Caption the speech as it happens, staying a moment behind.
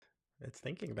It's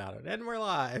thinking about it. And we're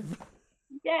live.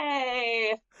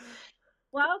 Yay!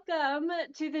 Welcome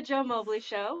to the Joe Mobley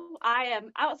Show. I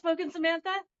am Outspoken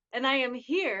Samantha, and I am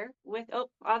here with,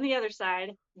 on the other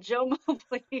side, Joe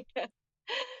Mobley.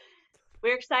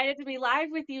 We're excited to be live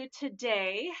with you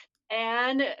today,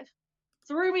 and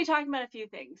so we're going to be talking about a few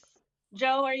things.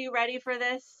 Joe, are you ready for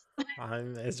this?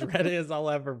 I'm as ready as I'll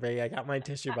ever be. I got my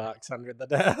tissue box under the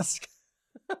desk.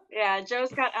 Yeah,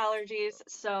 Joe's got allergies,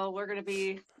 so we're going to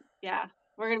be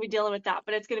dealing with that,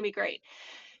 but it's going to be great.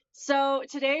 So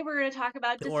today we're going to talk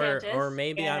about DeSantis. Or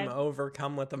maybe I'm And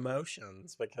overcome with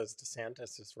emotions because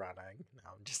DeSantis is running. No,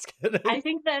 I'm just kidding. I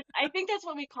think that's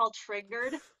what we call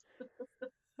triggered.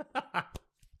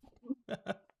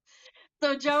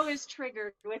 So Joe is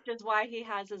triggered, which is why he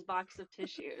has his box of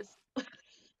tissues.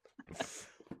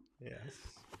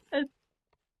 Yes.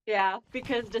 Yeah,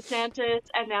 because DeSantis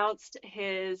announced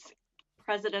his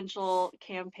presidential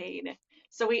campaign.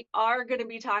 So we are going to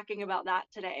be talking about that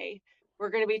today. We're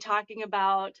going to be talking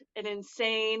about an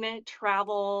insane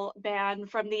travel ban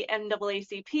from the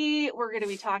NAACP. We're going to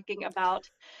be talking about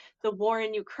the war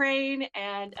in Ukraine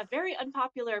and a very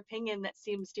unpopular opinion that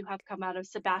seems to have come out of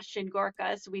Sebastian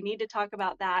Gorka. So we need to talk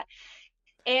about that.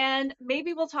 And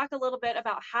maybe we'll talk a little bit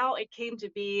about how it came to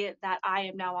be that I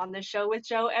am now on the show with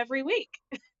Joe every week.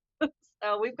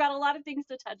 So we've got a lot of things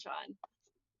to touch on.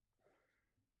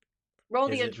 Roll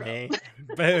the Is it intro. me?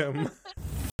 Boom.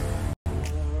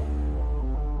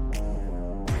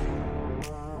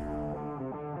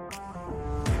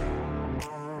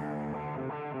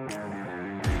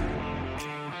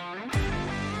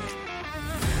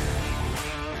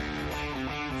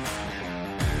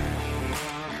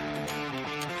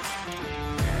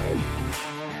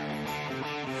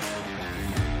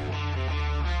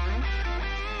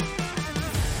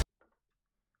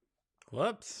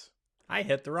 Whoops. I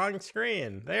hit the wrong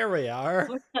screen. There we are.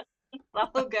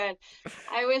 Oh, good.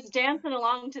 I was dancing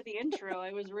along to the intro.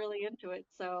 I was really into it.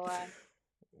 So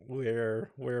We're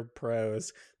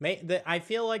pros. I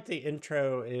feel like the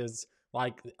intro is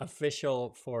like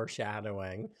official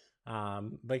foreshadowing,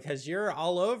 because you're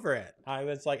all over it. I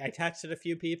was like, I texted a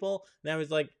few people and I was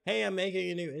like, hey, I'm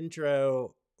making a new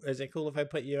intro. Is it cool if I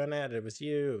put you in it? It was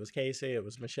you, it was Casey, it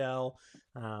was Michelle,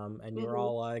 and you were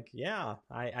all like, yeah.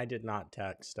 I did not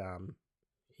text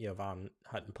Yvonne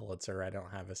Hutton Pulitzer. I don't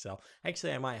have his cell.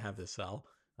 Actually, I might have his cell.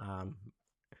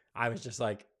 I was just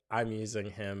like, I'm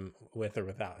using him with or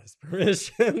without his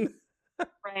permission.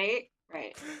 right.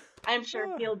 I'm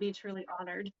sure he'll be truly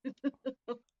honored.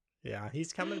 Yeah,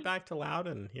 he's coming back to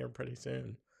Loudon here pretty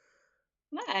soon.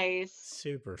 Nice.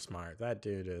 Super smart. That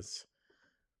dude is.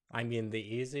 I mean, the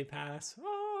easy pass.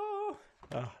 Oh,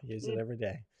 use it every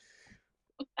day.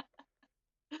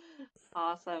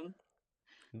 Awesome.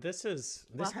 This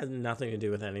Well, has nothing to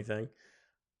do with anything.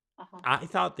 uh-huh. I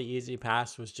thought the easy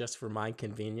pass was just for my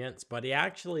convenience, but he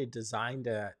actually designed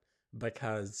it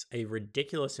because a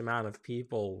ridiculous amount of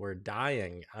people were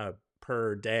dying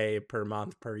per day, per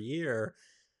month, per year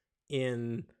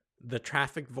in the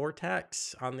traffic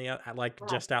vortex on the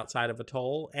just outside of a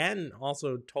toll, and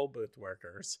also toll booth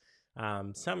workers.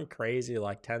 Some crazy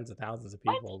like tens of thousands of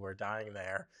What? people were dying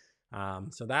there.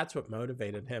 So that's what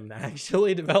motivated him to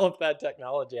actually develop that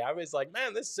technology. I was like,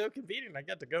 man, this is so convenient. I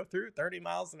get to go through 30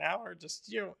 miles an hour, just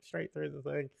straight through the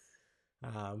thing.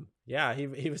 Yeah,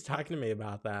 he was talking to me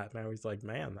about that, and I was like,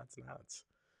 man, that's nuts.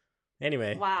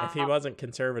 Anyway, if he Wow. wasn't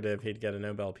conservative, he'd get a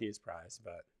Nobel Peace Prize.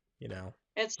 But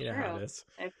It's you know how it true. is.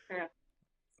 It's true.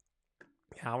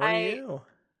 How are I you?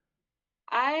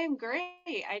 I'm great.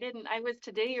 I was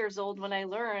today years old when I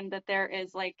learned that there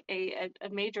is like a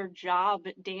major job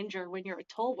danger when you're a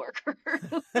toll worker.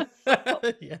 So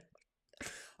Yeah.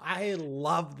 I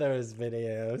love those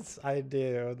videos. I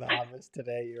do. The I was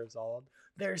today years old.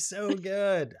 They're so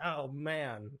good. Oh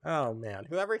man. Oh man.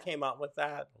 Whoever came up with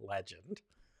that, legend.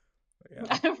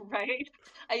 Yeah. right?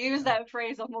 I use Yeah. that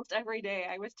phrase almost every day.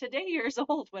 I was today years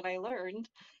old when I learned,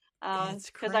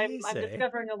 It's because I'm crazy.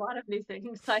 discovering a lot of new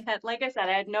things. Like I said,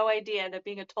 I had no idea that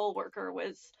being a toll worker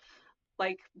was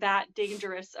like that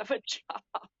dangerous of a job.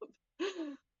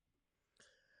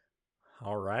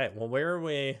 All right. Well, where are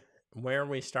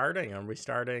we starting? Are we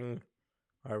starting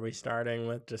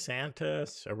with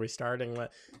DeSantis? Are we starting with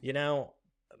you know,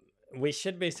 we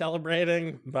should be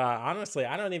celebrating, but honestly,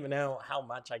 I don't even know how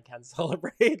much I can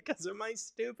celebrate because of my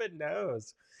stupid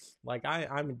nose. Like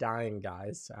I'm dying,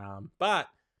 guys. But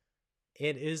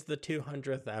it is the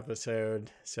 200th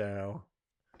episode, so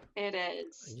It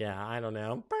is. yeah, I don't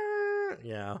know.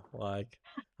 Yeah, like,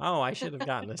 oh, I should have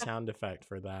gotten a sound effect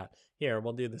for that. Here,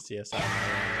 we'll do the CSI.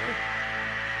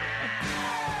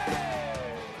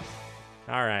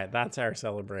 All right, that's our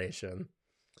celebration.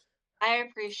 I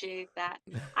appreciate that.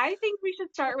 I think we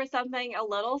should start with something a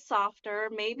little softer.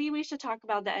 Maybe we should talk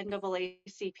about the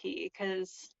NAACP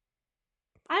because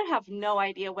I have no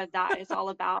idea what that is all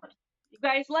about. You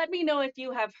guys, let me know if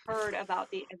you have heard about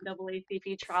the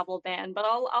NAACP travel ban, but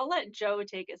I'll let Joe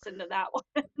take us into that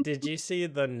one. Did you see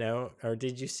the note, or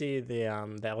did you see the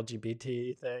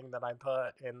LGBT thing that I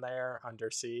put in there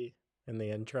under C in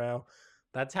the intro?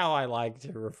 That's how I like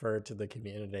to refer to the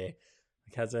community,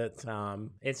 because it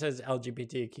says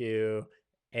LGBTQ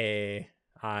A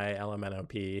I L M N O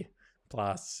P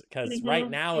plus, because right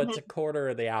Hmm. now it's Hmm. a quarter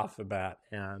of the alphabet,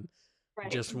 and Right.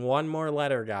 just one more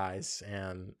letter, guys,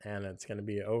 and it's going to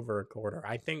be over a quarter.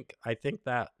 I think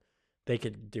that they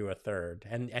could do a third,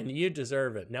 and you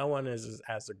deserve it. No one is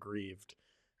as aggrieved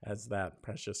as that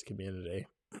precious community.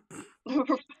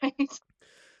 Right.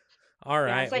 All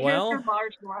Yeah, right, so here's your well,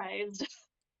 marginalized.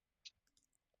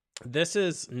 this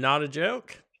is not a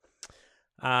joke,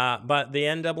 but the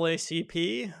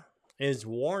NAACP is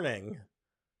warning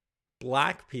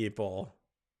black people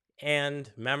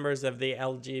and members of the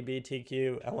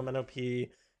LGBTQ LMNOP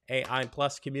AI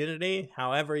plus community,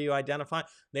 however you identify,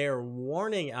 they are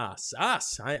warning us.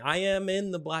 I am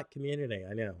in the black community.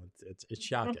 I know it's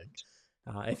shocking.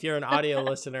 If you're an audio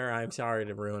listener, I'm sorry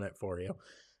to ruin it for you,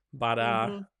 but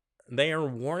Hmm. they are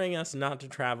warning us not to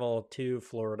travel to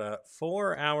Florida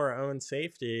for our own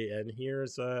safety. And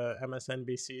here's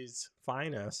MSNBC's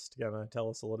finest gonna tell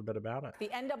us a little bit about it. The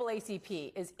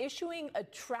NAACP is issuing a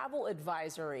travel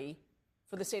advisory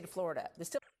for the state of Florida.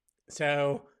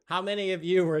 So, how many of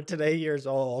you were today years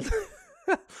old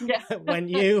Yeah. when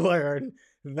you learned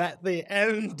that the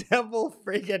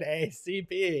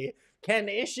NAACP can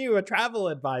issue a travel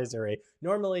advisory?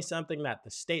 Normally, something that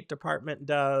the State Department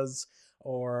does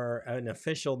or an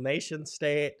official nation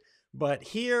state. But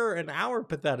here in our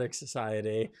pathetic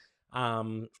society,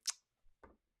 the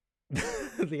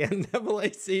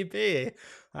NAACP.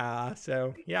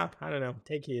 So, yeah, I don't know.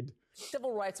 Take heed.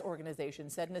 Civil rights organization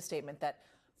said in a statement that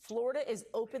Florida is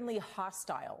openly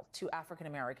hostile to African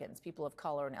Americans, people of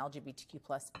color, and LGBTQ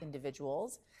plus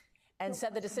individuals, and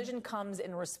said the decision comes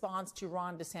in response to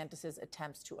Ron DeSantis'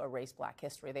 attempts to erase Black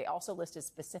history. They also listed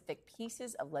specific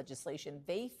pieces of legislation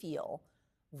they feel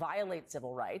violate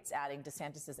civil rights, adding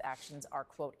DeSantis' actions are,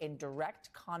 quote, in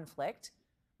direct conflict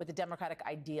with the democratic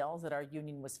ideals that our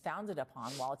union was founded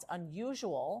upon. While it's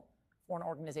unusual for an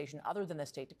organization other than the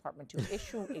State Department to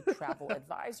issue a travel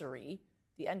advisory,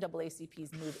 the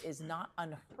NAACP's move is not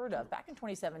unheard of. Back in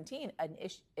 2017,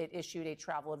 it issued a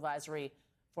travel advisory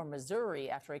for Missouri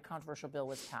after a controversial bill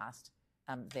was passed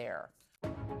there.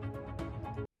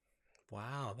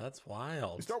 Wow, that's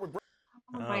wild. Oh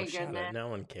Oh, my shut it. goodness. No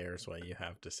one cares what you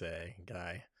have to say,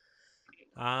 guy.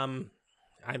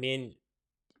 I mean,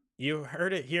 you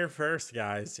heard it here first,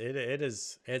 guys.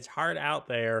 It's hard out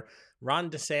there. Ron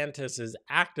DeSantis is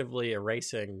actively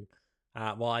erasing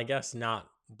well, I guess not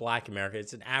black America.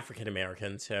 It's an African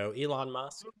American. So Elon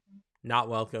Musk, not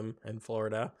welcome in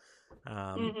Florida.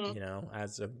 Hmm.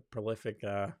 As a prolific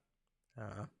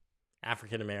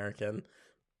African American.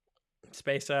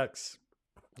 SpaceX,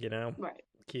 you know, Right.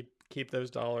 keep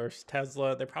those dollars.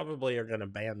 Tesla, they probably are going to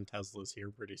ban Teslas here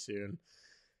pretty soon.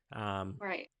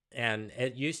 Right. And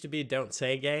it used to be "Don't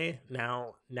say gay."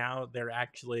 Now they're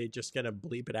actually just going to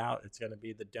bleep it out. It's going to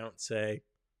be the "Don't say"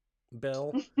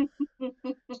 bill.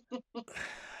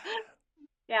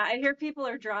 Yeah, I hear people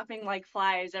are dropping like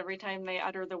flies every time they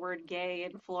utter the word gay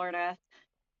in Florida.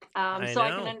 I So I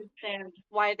can know. understand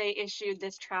why they issued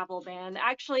this travel ban.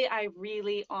 Actually, I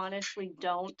really honestly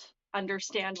don't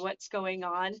understand what's going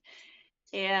on.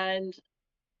 And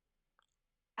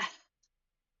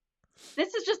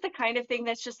this is just the kind of thing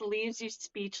that just leaves you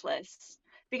speechless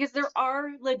because there are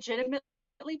legitimately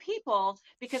people,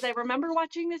 because I remember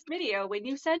watching this video when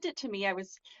you sent it to me, I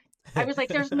was like,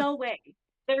 there's no way.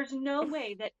 There's no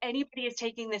way that anybody is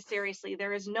taking this seriously.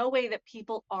 There is no way that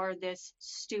people are this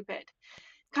stupid.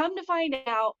 Come to find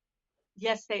out,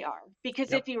 yes, they are.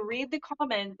 Because Yep. if you read the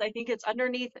comments, I think it's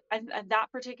underneath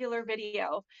that particular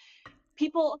video,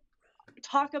 people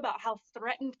talk about how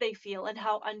threatened they feel and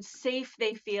how unsafe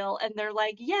they feel. And they're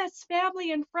like, yes,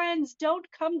 family and friends,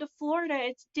 don't come to Florida.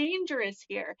 It's dangerous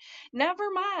here. Never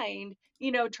mind,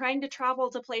 trying to travel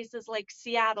to places like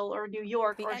Seattle or New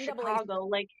York The or NAACP Chicago.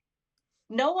 Like,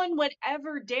 no one would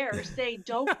ever dare say,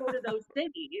 don't go to those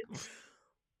cities.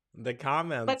 The But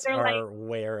comments they're like, are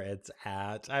where it's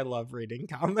at. I love reading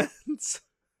comments.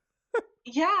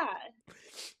 yeah,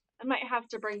 I might have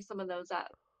to bring some of those up.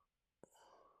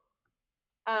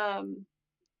 Um,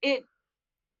 it,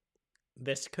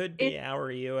 This could it, be our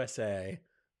USA.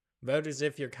 Vote as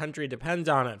if your country depends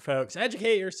on it, folks.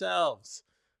 Educate yourselves.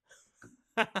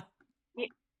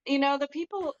 You know, the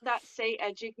people that say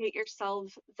educate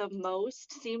yourself the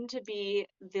most seem to be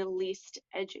the least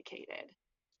educated.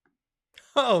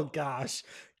 Oh gosh,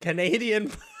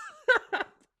 Canadian.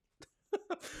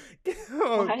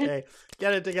 What? Okay,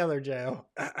 get it together, Joe.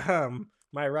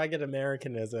 My rugged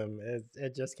Americanism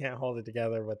it just can't hold it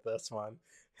together with this one.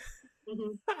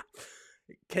 Mhm.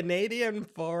 Canadian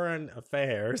Foreign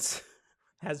Affairs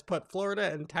has put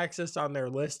Florida and Texas on their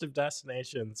list of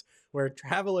destinations where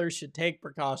travelers should take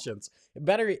precautions.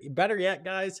 Better yet,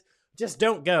 guys, just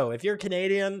don't go. If you're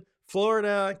Canadian,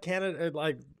 Florida, Canada,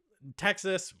 like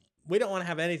Texas, we don't want to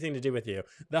have anything to do with you.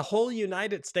 The whole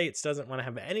United States doesn't want to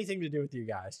have anything to do with you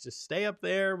guys. Just stay up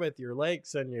there with your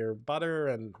lakes and your butter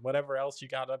and whatever else you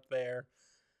got up there,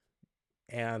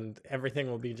 and everything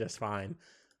will be just fine.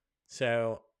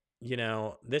 So,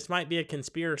 this might be a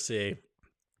conspiracy,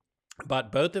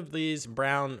 but both of these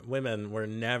brown women were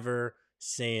never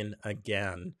seen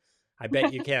again. I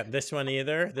bet you can't this one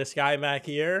either. This guy back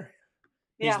here,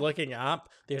 he's Yeah. looking up.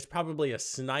 There's probably a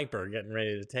sniper getting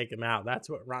ready to take him out. That's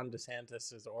what Ron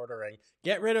DeSantis is ordering.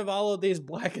 Get rid of all of these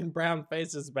black and brown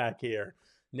faces back here.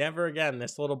 Never again.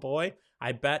 This little boy,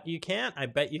 I bet you can't. I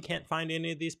bet you can't find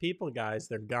any of these people, guys.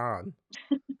 They're gone.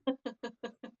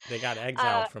 They got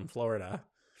exiled Uh, from Florida.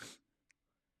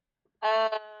 uh,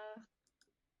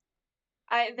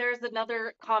 there's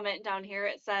another comment down here.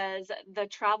 It says the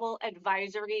travel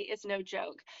advisory is no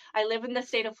joke. I live in the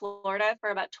state of Florida for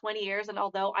about 20 years, and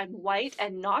although I'm white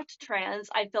and not trans,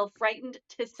 I feel frightened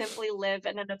to simply live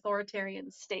in an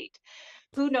authoritarian state.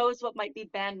 Who knows what might be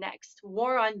banned next?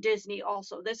 War on Disney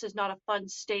also. This is not a fun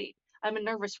state. I'm a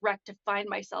nervous wreck to find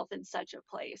myself in such a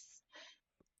place.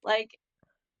 Like,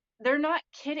 they're not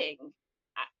kidding.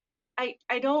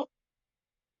 I don't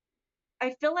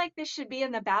I feel like this should be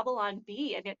in the Babylon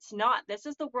Bee, and it's not. This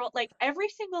is the world. Like every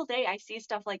single day I see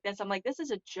stuff like this, I'm like, this is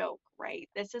a joke, right?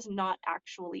 This is not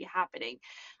actually happening.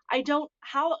 I don't,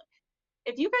 how,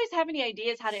 if you guys have any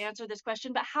ideas how to answer this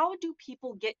question, but how do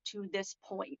people get to this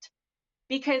point?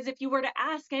 Because if you were to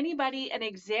ask anybody an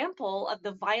example of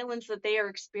the violence that they are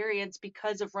experiencing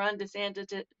because of Ron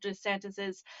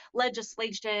DeSantis's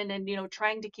legislation and,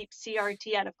 trying to keep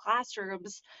CRT out of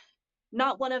classrooms,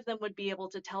 not one of them would be able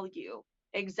to tell you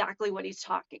exactly what he's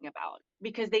talking about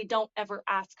because they don't ever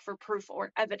ask for proof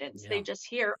or evidence. Yeah. They just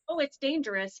hear, "Oh, it's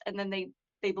dangerous," and then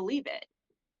they believe it.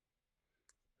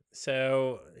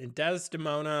 So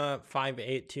Desdemona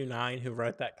 5829, who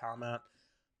wrote that comment,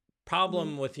 Mhm.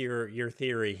 problem with your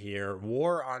theory here: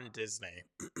 war on Disney.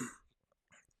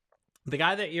 The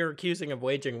guy that you're accusing of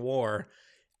waging war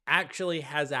actually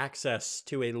has access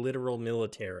to a literal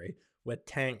military with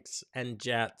tanks and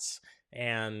jets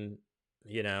and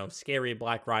scary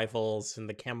black rifles and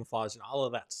the camouflage and all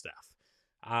of that stuff.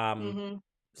 Mhm.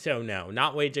 So no,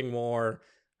 not waging war.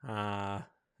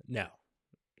 No.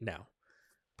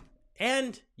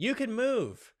 And you can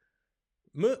move.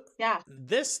 Yeah.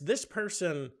 This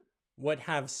person would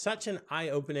have such an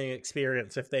eye-opening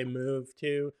experience if they moved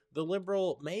to the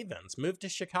liberal mavens, moved to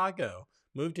Chicago,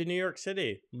 moved to New York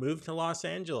City, moved to Los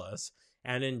Angeles,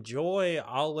 and enjoy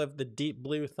all of the deep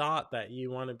blue thought that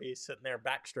you want to be sitting there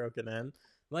backstroking in.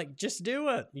 Like, just do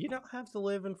it. You don't have to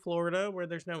live in Florida where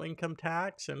there's no income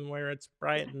tax and where it's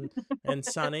bright and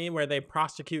sunny, where they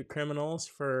prosecute criminals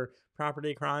for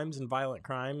property crimes and violent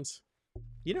crimes.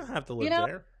 You don't have to You live know,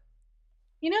 there.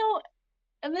 you know,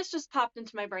 and this just popped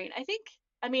into my brain.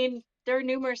 I mean, there are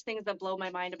numerous things that blow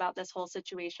my mind about this whole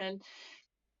situation.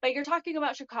 But you're talking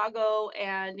about Chicago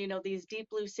and, these deep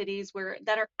blue cities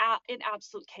that are in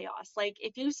absolute chaos. Like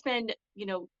if you spend,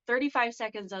 35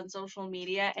 seconds on social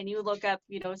media and you look up,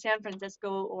 San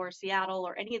Francisco or Seattle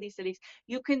or any of these cities,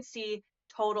 you can see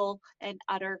total and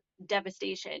utter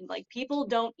devastation. Like people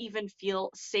don't even feel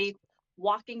safe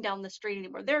walking down the street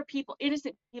anymore. There are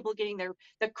innocent people getting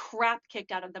the crap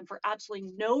kicked out of them for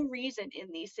absolutely no reason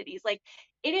in these cities. Like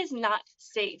it is not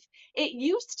safe. It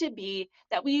used to be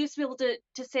that we used to be able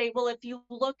to say, well, if you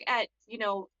look at,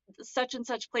 such and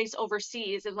such place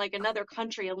overseas in like another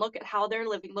country and look at how they're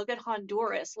living, look at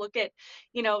Honduras, look at,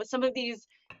 some of these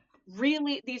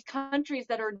countries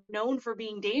that are known for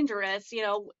being dangerous,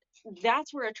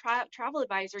 that's where a travel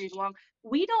advisories belong.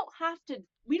 We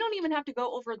don't even have to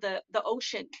go over the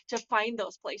ocean to find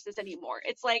those places anymore.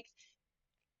 It's like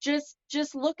just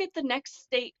look at the next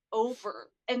state over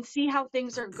and see how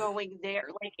things are going there.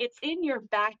 Like it's in your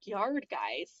backyard,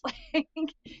 guys. Like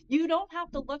you don't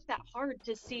have to look that hard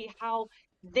to see how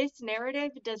this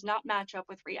narrative does not match up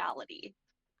with reality.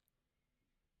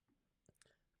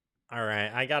 All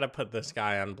right, I gotta put this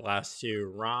guy on blast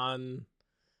too. Ron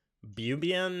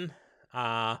Bubian.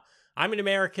 I'm an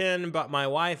American, but my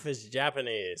wife is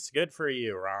Japanese. Good for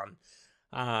you, Ron.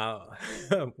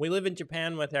 We live in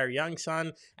Japan with our young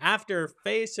son. After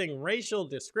facing racial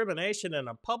discrimination in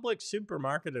a public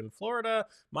supermarket in Florida,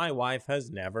 my wife has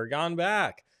never gone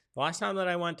back. The last time that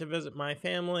I went to visit my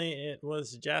family, it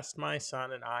was just my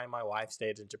son and I. My wife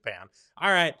stayed in Japan.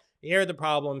 All right, here are the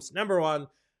problems. Number one,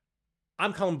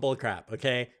 I'm calling bullcrap,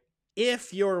 okay?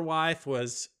 If your wife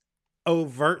was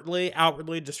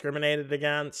outwardly discriminated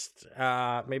against,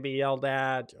 maybe yelled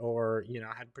at, or,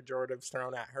 had pejoratives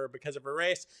thrown at her because of her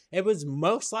race, it was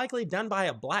most likely done by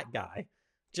a black guy.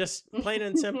 Just plain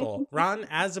and simple. Ron,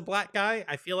 as a black guy,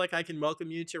 I feel like I can welcome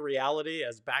you to reality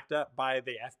as backed up by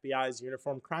the FBI's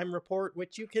Uniform Crime Report,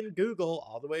 which you can Google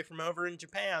all the way from over in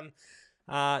Japan.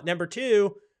 Number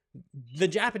two, the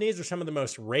Japanese are some of the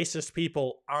most racist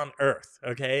people on earth,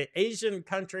 okay? Asian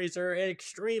countries are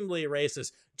extremely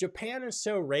racist. Japan is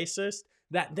so racist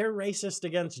that they're racist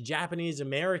against Japanese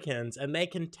Americans, and they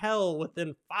can tell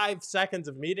within 5 seconds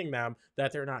of meeting them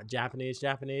that they're not Japanese,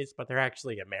 but they're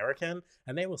actually American.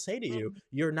 And they will say to you,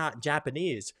 "You're not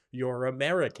Japanese, you're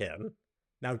American.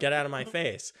 Now get out of my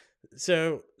face."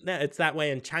 So it's that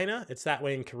way in China, it's that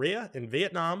way in Korea, in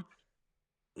Vietnam.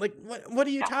 Like, what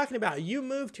are you talking about? You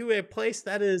moved to a place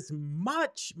that is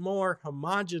much more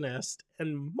homogenous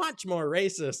and much more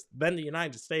racist than the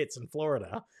United States and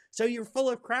Florida. So you're full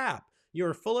of crap.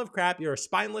 You're full of crap. You're a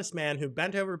spineless man who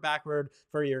bent over backward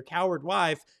for your coward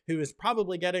wife, who is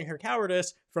probably getting her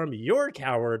cowardice from your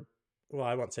coward, well,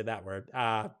 I won't say that word,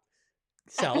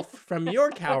 from your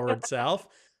coward self.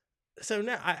 So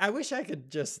now I wish I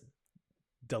could just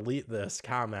delete this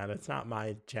comment. It's not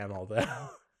my channel,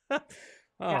 though.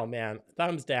 Oh, man.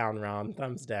 Thumbs down, Ron.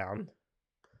 Thumbs down.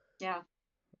 Yeah.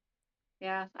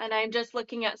 Yeah. And I'm just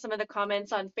looking at some of the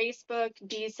comments on Facebook.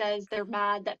 Dee says they're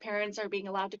mad that parents are being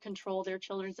allowed to control their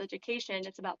children's education.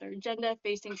 It's about their agenda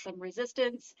facing some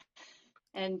resistance.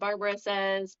 And Barbara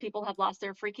says people have lost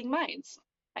their freaking minds.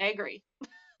 I agree.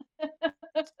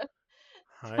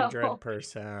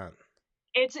 100%.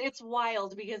 It's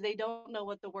wild because they don't know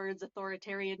what the words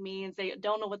authoritarian means. They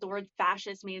don't know what the word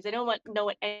fascist means. They don't know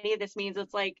what any of this means.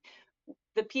 It's like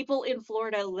the people in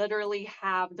Florida literally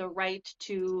have the right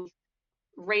to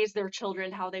raise their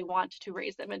children how they want to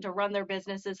raise them and to run their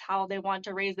businesses how they want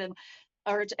to raise them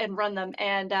and run them.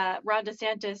 And Ron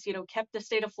DeSantis, kept the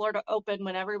state of Florida open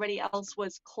when everybody else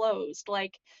was closed.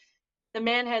 Like, the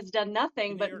man has done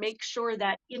nothing but make sure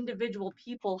that individual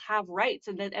people have rights,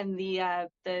 and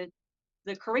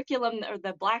the curriculum or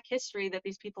the Black history that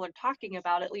these people are talking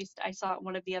about, at least I saw in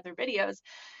one of the other videos,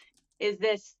 is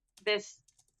this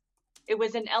it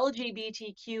was an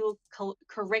LGBTQ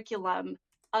curriculum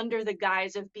under the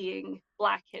guise of being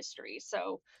Black history.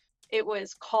 So it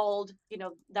was called,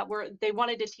 they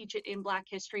wanted to teach it in Black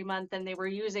History Month, and they were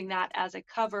using that as a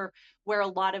cover where a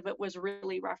lot of it was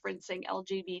really referencing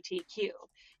LGBTQ.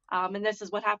 And this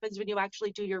is what happens when you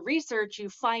actually do your research. You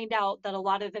find out that a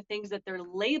lot of the things that they're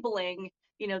labeling,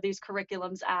 these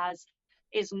curriculums as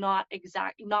is not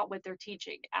what they're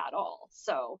teaching at all.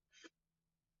 So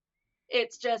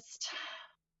it's just,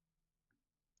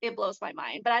 it blows my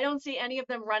mind. But I don't see any of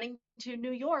them running to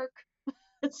New York.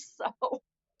 So.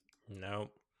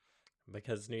 Nope.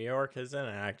 Because New York is an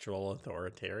actual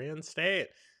authoritarian state.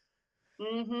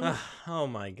 Oh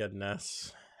my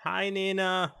goodness. Hi,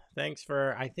 Nina. Thanks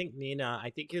for, I think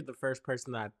you're the first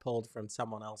person that I pulled from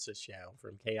someone else's show,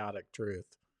 from Chaotic Truth.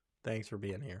 Thanks for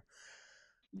being here.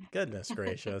 Goodness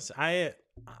gracious. I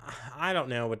don't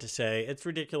know what to say. It's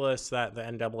ridiculous that the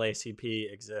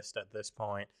NAACP exists at this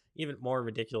point. Even more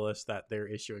ridiculous that they're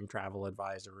issuing travel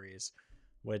advisories,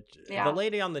 which the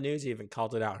lady on the news even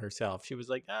called it out herself. She was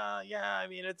like, yeah, I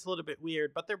mean, it's a little bit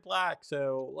weird, but they're Black,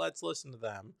 so let's listen to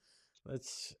them.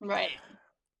 Let's right.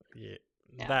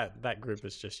 Yeah. That group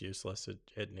is just useless.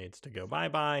 It needs to go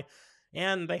bye-bye.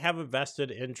 And they have a vested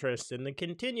interest in the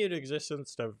continued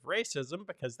existence of racism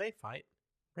because they fight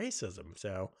racism.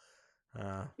 So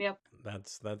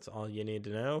that's all you need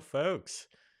to know, folks.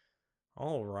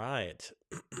 All right.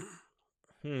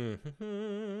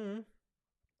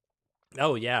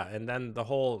 Oh yeah, and then the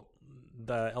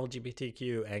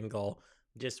LGBTQ angle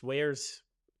just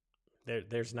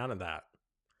there's none of that.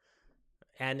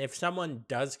 And if someone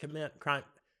does commit crime,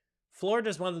 Florida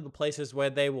is one of the places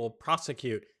where they will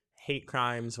prosecute hate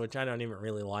crimes, which I don't even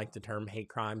really like the term hate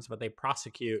crimes, but they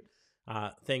prosecute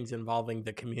things involving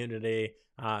the community.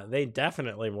 They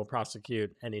definitely will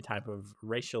prosecute any type of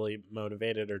racially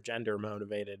motivated or gender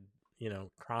motivated,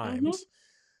 crimes.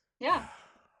 Yeah.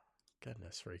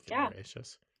 Goodness freaking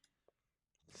gracious.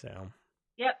 So.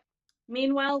 Yep.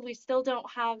 Meanwhile, we still don't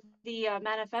have the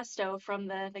manifesto from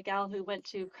the gal who went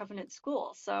to Covenant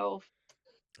School. So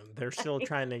They're still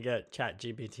trying to get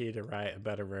ChatGPT to write a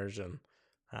better version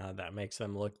that makes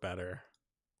them look better.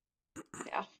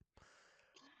 yeah.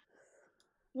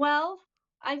 Well,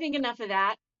 I think enough of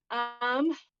that.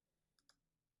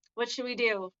 What should we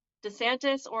do?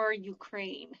 DeSantis or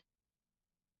Ukraine?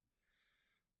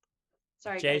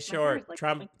 Sorry, Jay guys, my hair is Short,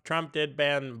 like Trump did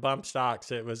ban bump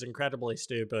stocks. It was incredibly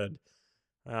stupid.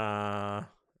 Yeah.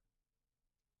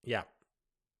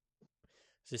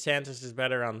 DeSantis is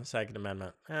better on the Second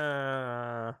Amendment.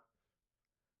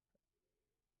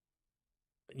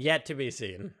 Yet to be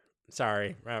seen.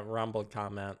 Sorry, Rumble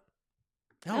comment.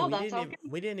 No, that's okay.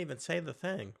 We didn't even say the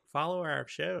thing. Follow our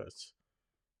shows.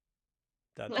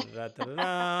 Da, da, da, da, da,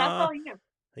 That's all you.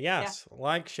 Yes,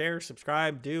 like, share,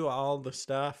 subscribe, do all the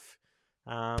stuff.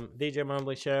 DJ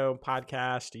Mumbly Show,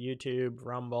 podcast, YouTube,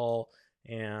 Rumble,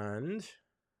 and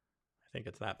I think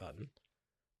it's that button.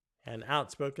 And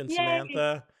Outspoken Yay.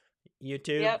 Samantha,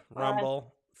 YouTube, Yep,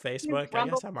 Rumble, Facebook. I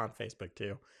Rumble. guess I'm on Facebook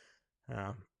too.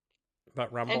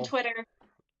 But Rumble. And Twitter.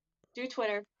 Do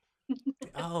Twitter.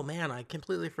 Oh man, I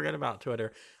completely forgot about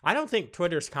Twitter. I don't think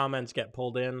Twitter's comments get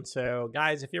pulled in. So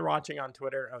guys, if you're watching on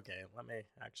Twitter, okay, let me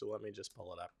just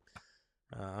pull it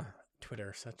up.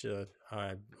 Twitter, such a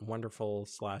wonderful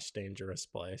 / dangerous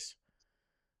place.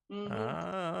 Mm-hmm.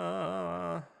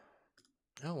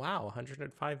 Oh wow,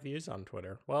 105 views on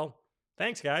Twitter. Well,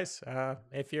 thanks guys.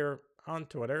 If you're on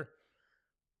Twitter,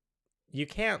 you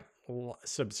can't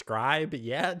subscribe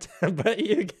yet, but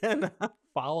you can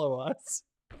follow us.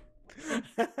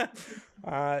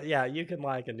 Yeah, you can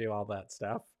like and do all that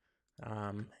stuff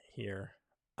here.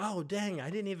 Oh dang, I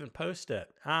didn't even post it.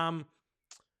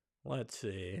 Let's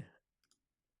see.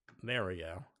 There we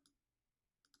go.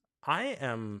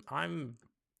 I'm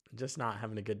just not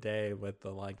having a good day with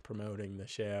the promoting the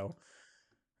show.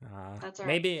 That's all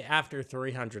right. Maybe after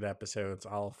 300 episodes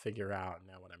I'll figure out and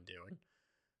know what I'm doing.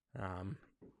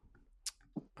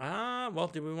 Well,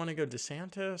 do we want to go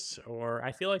DeSantis, or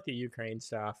I feel like the Ukraine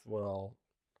stuff will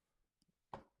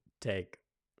take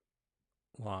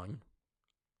long.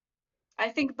 I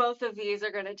think both of these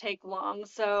are going to take long,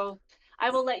 so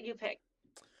I will let you pick.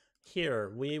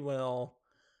 Here, we will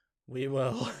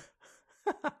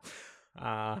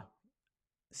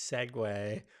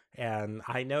segue, and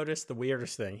I noticed the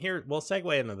weirdest thing. Here, we'll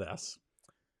segue into this.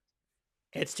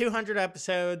 It's 200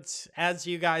 episodes. As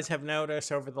you guys have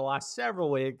noticed over the last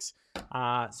several weeks,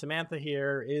 Samantha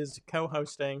here is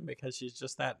co-hosting because she's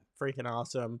just that freaking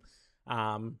awesome.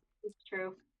 It's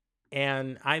true.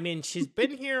 And I mean, she's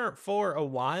been here for a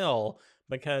while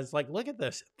because, look at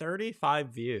this, 35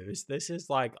 views. This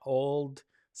is old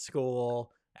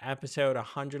school episode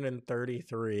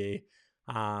 133.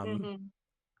 Mm-hmm.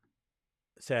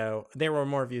 So there were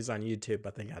more views on YouTube,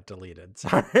 but they got deleted.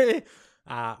 Sorry.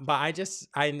 But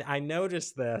I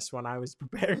noticed this when I was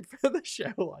preparing for the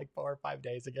show 4 or 5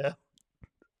 days ago.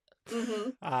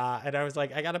 Mm-hmm. And I was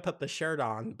like, I got to put the shirt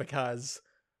on because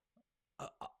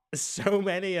so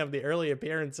many of the early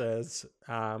appearances,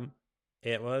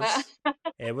 it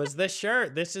was this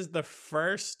shirt. This is the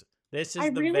first. This is I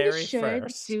the really very should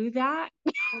first. do that.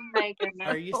 Oh my goodness.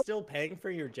 Are you still paying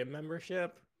for your gym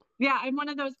membership? Yeah, I'm one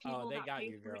of those people they that got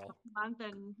pays you, for it girl. a month,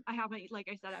 and I haven't, like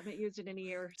I said, I haven't used it in a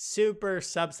year. Super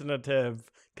substantive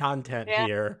content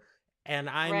here. And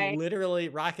I'm literally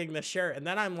rocking the shirt. And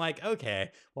then I'm like,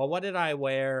 okay, well, what did I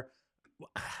wear?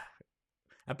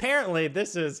 Apparently,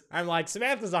 I'm like,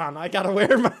 Samantha's on. I got to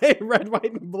wear my red,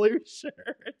 white, and blue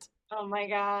shirt. Oh my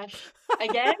gosh.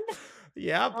 Again?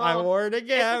 Yep, I wore it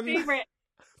again. It's a favorite.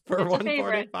 For it's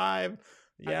 145.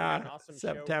 Yeah, awesome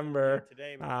September.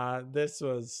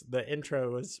 The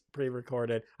intro was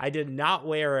pre-recorded. I did not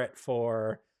wear it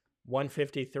for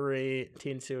 153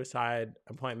 teen suicide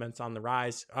appointments on the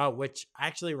rise. Oh, which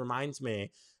actually reminds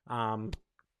me,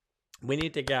 we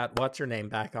need to get what's her name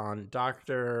back on.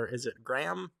 Dr. Is it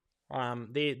Graham?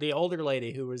 The older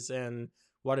lady who was in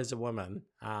What Is a Woman?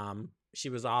 She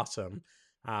was awesome.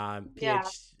 Yeah.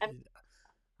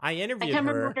 I interviewed her. I can't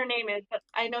remember what her name is, but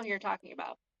I know who you're talking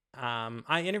about.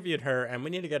 I interviewed her, and we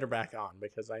need to get her back on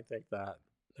because I think that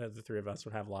the three of us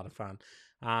would have a lot of fun.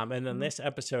 And then this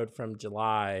episode from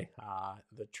July,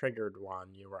 the triggered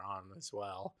one, you were on as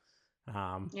well.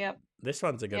 Yep. This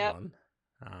one's a good one.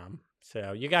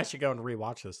 So you guys should go and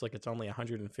rewatch this. Look, it's only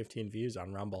 115 views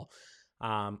on Rumble.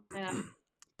 Yeah.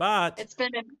 But it's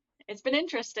been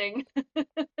interesting.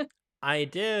 I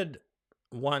did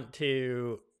want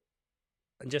to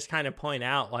just kind of point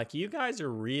out, you guys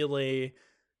are really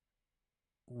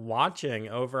watching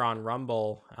over on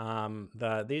Rumble.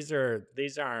 These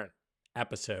aren't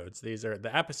episodes.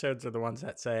 The episodes are the ones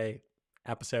that say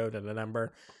episode and a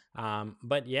number.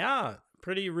 But yeah,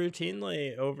 pretty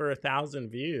routinely over 1,000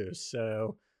 views.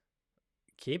 So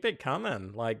keep it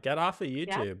coming. Like, get off of Yeah.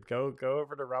 YouTube. Go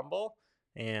over to Rumble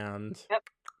and Yep.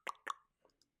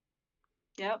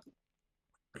 Yep.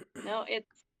 No,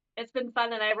 it's been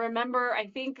fun. And I remember, I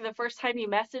think the first time you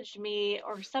messaged me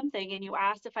or something and you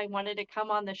asked if I wanted to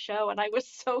come on the show, and I was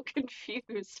so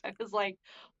confused. I was like,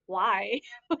 why?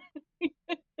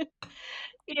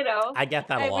 You know, I get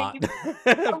that a I lot. mean,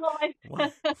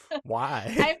 well, Why?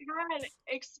 I've had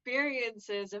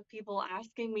experiences of people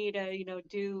asking me to,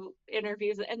 do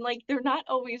interviews, and like they're not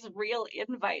always real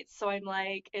invites. So I'm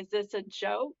like, is this a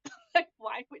joke? Like,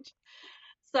 why would you?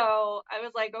 So I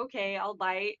was like, okay, I'll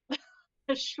bite.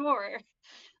 Sure.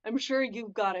 I'm sure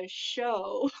you've got a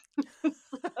show.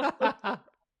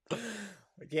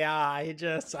 Yeah,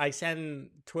 I send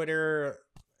Twitter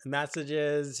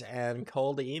messages and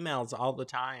cold emails all the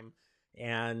time.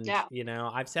 And Yeah.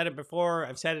 I've said it before,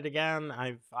 I've said it again.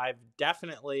 I've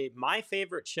definitely, my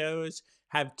favorite shows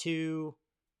have 2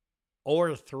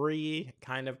 or 3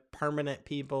 kind of permanent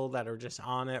people that are just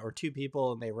on it, or 2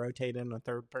 people and they rotate in a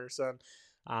third person.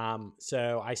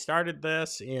 So I started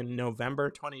this in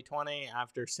November 2020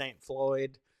 after St.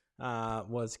 Floyd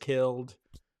was killed,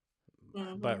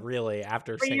 but really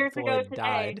after 3 St. years ago Floyd today.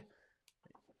 died.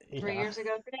 3 Yeah. years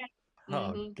ago today.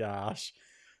 Oh gosh.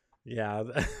 Yeah.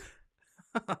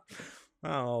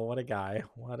 Oh, what a guy.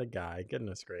 What a guy.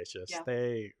 Goodness gracious. Yeah.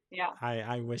 They Yeah.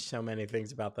 I wish so many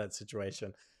things about that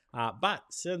situation. But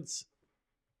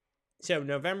so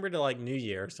November to like New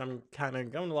Year, so I'm kind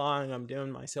of going along. I'm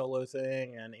doing my solo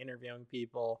thing and interviewing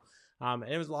people. And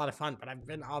it was a lot of fun, but I've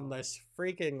been on this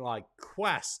freaking like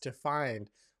quest to find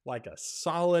like a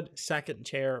solid second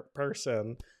chair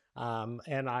person.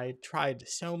 And I tried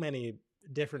so many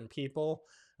different people,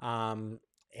 and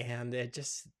it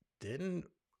just didn't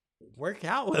work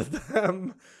out with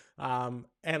them.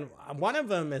 And one of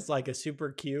them is like a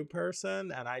super Q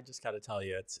person, and I just got to tell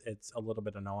you, it's a little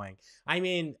bit annoying. I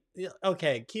mean,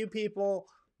 okay, Q people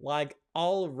like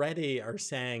already are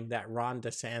saying that Ron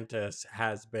DeSantis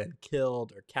has been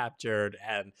killed or captured,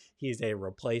 and he's a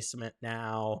replacement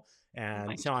now.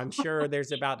 And so I'm sure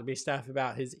there's about to be stuff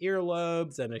about his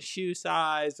earlobes and his shoe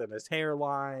size and his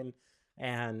hairline,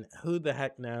 and who the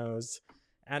heck knows.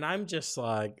 And I'm just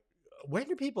like, where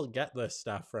do people get this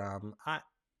stuff from?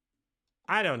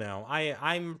 I don't know.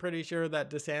 I'm pretty sure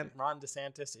that Ron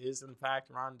DeSantis is in fact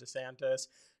Ron DeSantis.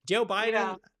 Joe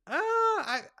Biden,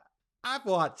 I've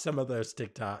watched some of those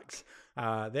TikToks.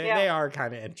 They are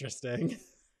kind of interesting.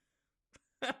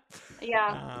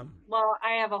 Yeah. Well,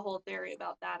 I have a whole theory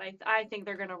about that. I think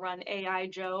they're gonna run AI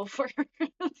Joe for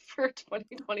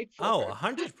 2024. Oh,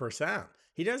 100%.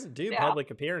 He doesn't do Yeah.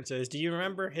 public appearances. Do you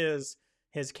remember his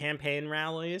campaign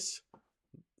rallies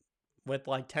with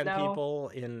like 10 No. people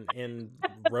in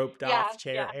roped off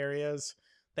chair areas?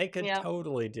 They could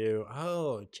totally do.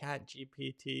 Oh, Chat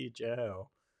GPT Joe.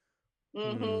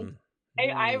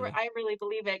 I really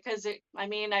believe it, because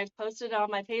I've posted it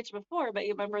on my page before, but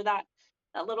you remember that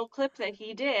little clip that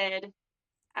he did.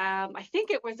 I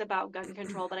think it was about gun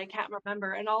control, but I can't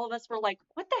remember. And all of us were like,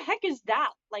 what the heck is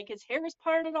that? Like, his hair is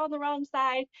parted on the wrong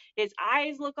side. His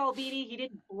eyes look all beady. He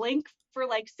didn't blink for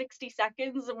like 60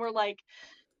 seconds. And we're like,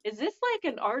 is this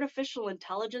like an artificial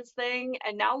intelligence thing?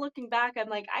 And now looking back, I'm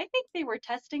like, I think they were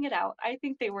testing it out. I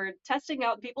think they were testing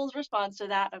out people's response to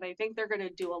that. And I think they're going to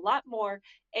do a lot more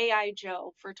AI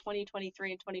Joe for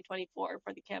 2023 and 2024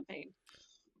 for the campaign.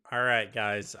 All right,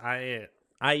 guys. I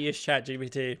use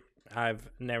ChatGPT. I've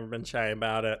never been shy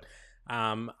about it.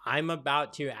 I'm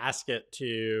about to ask it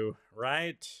to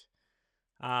write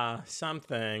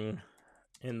something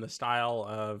in the style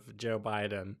of Joe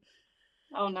Biden.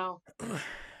 Oh no.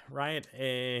 Write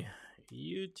a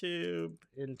YouTube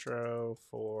intro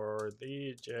for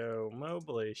the Joe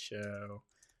Mobley Show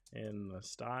in the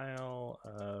style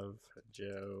of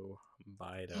Joe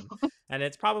Biden. And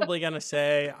it's probably going to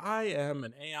say, I am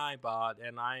an AI bot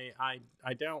and I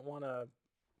don't want to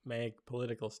make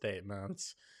political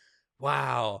statements.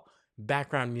 Wow.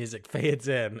 Background music fades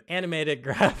in. Animated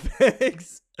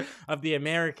graphics of the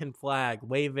American flag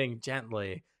waving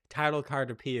gently. Title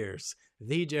card appears.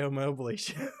 The Joe Mobley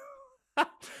Show.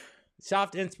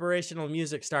 Soft inspirational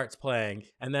music starts playing,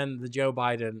 and then the Joe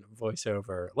Biden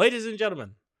voiceover. Ladies and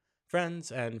gentlemen,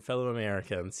 friends and fellow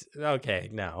Americans. Okay,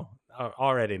 no.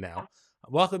 Already no.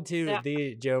 Welcome to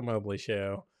the Joe Mobley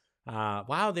Show.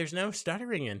 Wow, there's no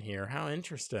stuttering in here. How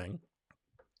interesting.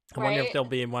 I wonder if Right? there'll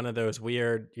be one of those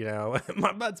weird,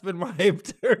 my butt's been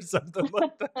wiped or something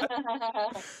like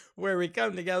that, where we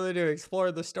come together to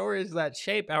explore the stories that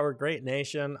shape our great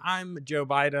nation. I'm Joe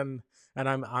Biden, and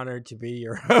I'm honored to be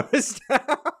your host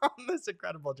on this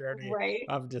incredible journey Right.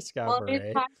 of Well,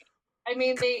 discovery. I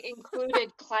mean, they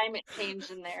included climate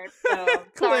change in there. So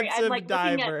sorry, Clips of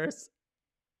diverse,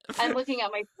 I'm looking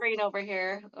at my screen over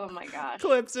here. Oh my gosh.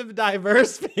 clips of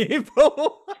diverse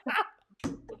people.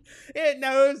 It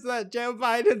knows that Joe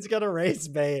Biden's gonna race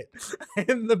bait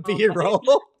in the Oh my,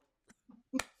 B-roll.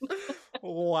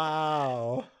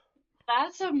 Wow.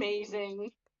 that's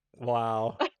amazing.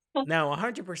 Wow. No,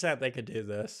 100% they could do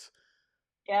this.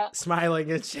 Yeah.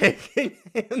 Smiling and shaking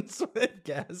hands with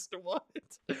guest. What?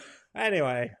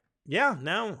 Anyway, yeah,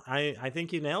 no, I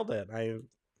think you nailed it.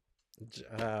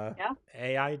 Yeah.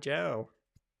 AI Joe.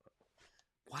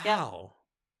 Yeah.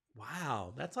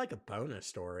 Wow. That's like a bonus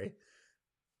story.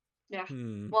 Yeah.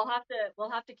 Hmm. We'll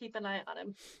have to keep an eye on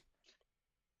him.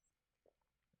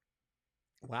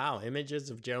 Wow. Images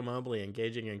of Joe Mobley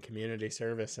engaging in community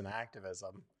service and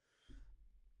activism.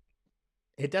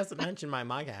 It doesn't mention my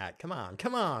MAGA hat. Come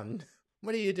on.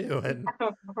 What are you doing?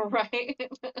 Right?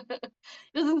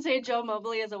 Doesn't say Joe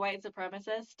Mobley is a white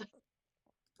supremacist.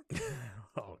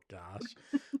 Oh gosh.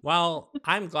 Well,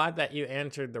 I'm glad that you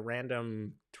answered the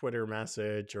random Twitter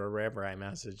message or wherever I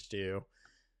messaged you.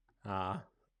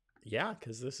 Yeah,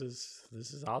 because this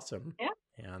is awesome. Yeah.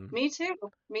 And Me too.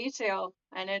 Me too.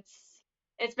 And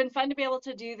it's been fun to be able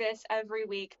to do this every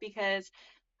week because,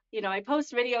 I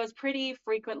post videos pretty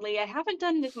frequently. I haven't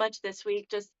done it much this week,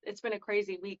 just it's been a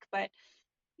crazy week, but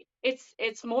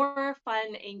it's more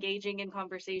fun engaging in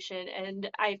conversation, and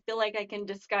I feel like I can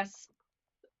discuss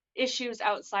issues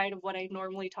outside of what I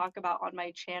normally talk about on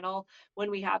my channel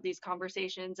when we have these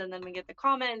conversations, and then we get the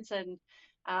comments, and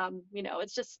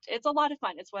it's a lot of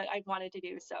fun. It's what I wanted to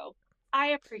do, so I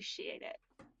appreciate it.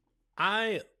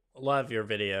 I love your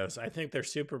videos. I think they're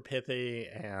super pithy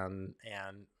and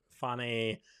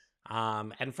funny.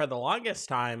 And for the longest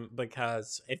time,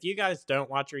 because if you guys don't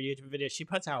watch her YouTube videos, she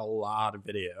puts out a lot of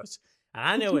videos. And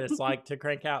I know what it's like to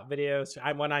crank out videos.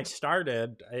 When I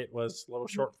started, it was little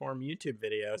short form YouTube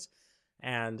videos.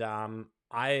 And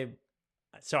I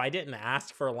didn't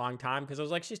ask for a long time because I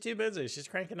was like, she's too busy. She's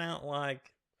cranking out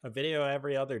like a video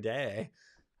every other day.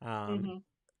 Um, Hmm.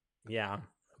 yeah.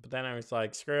 But then I was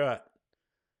like, screw it.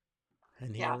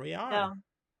 And here Yeah. we are. No,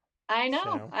 I know.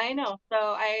 So, I know. So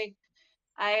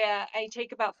I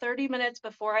take about 30 minutes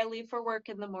before I leave for work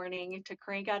in the morning to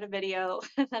crank out a video,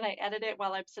 and then I edit it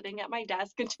while I'm sitting at my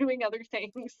desk and doing other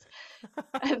things.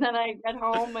 And then I get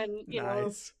home and,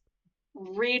 nice.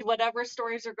 read whatever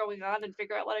stories are going on and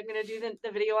figure out what I'm going to do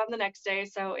the video on the next day.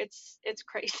 So it's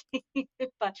crazy.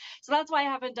 But so that's why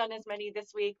I haven't done as many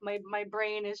this week. My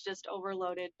brain is just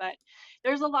overloaded, but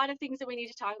there's a lot of things that we need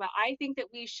to talk about. I think that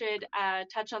we should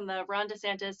touch on the Ron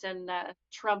DeSantis and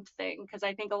Trump thing, because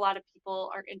I think a lot of people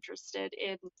are interested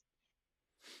in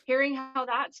hearing how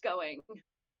that's going.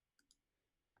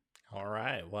 All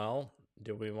right. Well,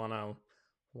 do we want to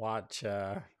watch?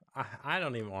 I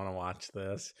don't even want to watch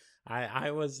this. I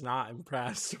was not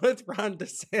impressed with Ron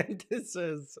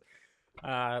DeSantis's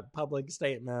public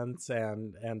statements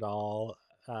and all.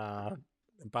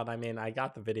 But I mean, I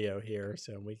got the video here,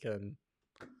 so we can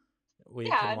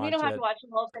Yeah, we don't watch have to it. watch the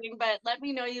whole thing, but let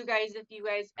me know, you guys, if you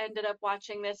guys ended up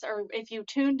watching this, or if you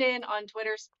tuned in on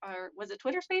Twitter, or was it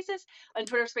Twitter Spaces? On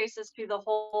Twitter Spaces to the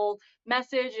whole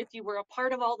message, if you were a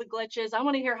part of all the glitches. I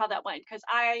want to hear how that went, because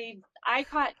I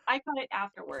caught it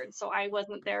afterwards, so I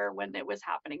wasn't there when it was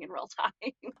happening in real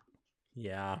time.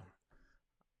 Yeah.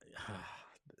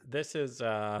 This is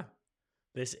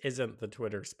this isn't the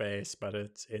Twitter space, but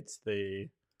it's the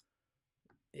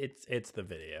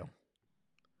video.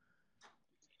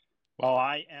 Well,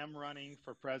 I am running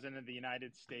for president of the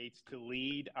United States to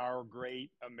lead our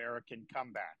great American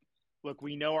comeback. Look,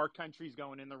 we know our country's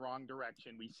going in the wrong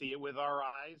direction. We see it with our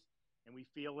eyes and we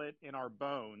feel it in our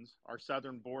bones. Our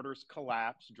southern borders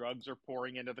collapse. Drugs are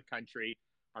pouring into the country.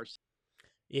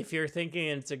 If you're thinking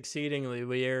it's exceedingly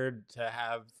weird to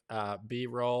have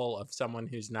B-roll of someone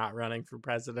who's not running for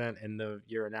president in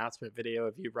your announcement video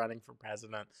of you running for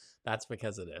president, that's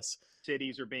because of this.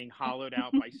 Cities are being hollowed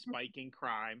out by spiking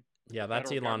crime. Yeah, The that's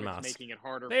federal Elon government's Musk. making it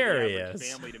harder There for he the average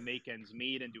is. family to make ends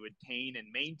meet and to attain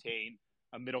and maintain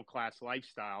a middle-class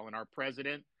lifestyle. And our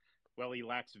president, well, he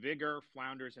lacks vigor,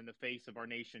 flounders in the face of our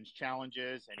nation's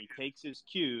challenges, and he takes his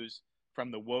cues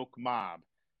from the woke mob.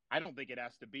 I don't think it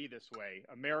has to be this way.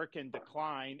 American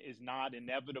decline is not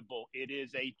inevitable. It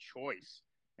is a choice,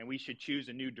 and we should choose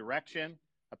a new direction,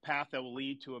 a path that will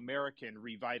lead to American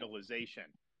revitalization.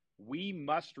 We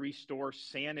must restore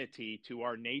sanity to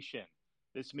our nation.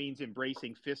 This means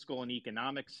embracing fiscal and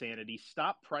economic sanity.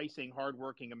 Stop pricing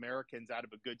hardworking Americans out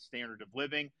of a good standard of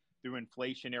living through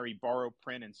inflationary borrow,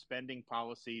 print, and spending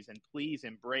policies. And please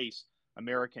embrace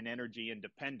American energy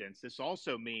independence. This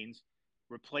also means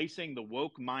replacing the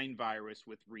woke mind virus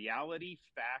with reality,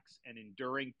 facts, and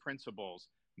enduring principles.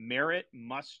 Merit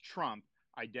must trump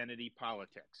identity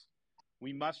politics.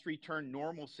 We must return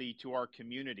normalcy to our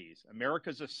communities.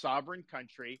 America's a sovereign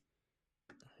country.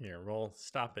 Here, we'll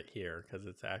stop it here because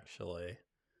it's actually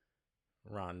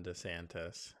Ron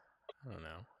DeSantis. I don't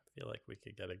know. I feel like we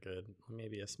could get a good,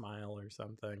 maybe a smile or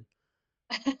something.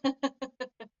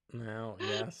 No,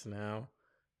 yes, no.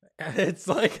 It's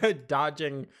like a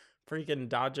freaking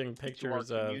dodging pictures To our of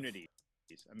communities.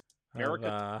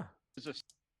 America is a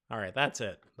all right, that's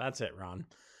it. That's it, Ron.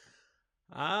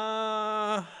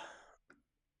 I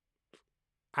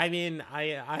mean,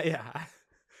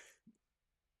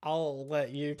 I'll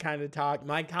let you kind of talk.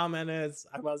 My comment is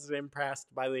I wasn't impressed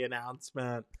by the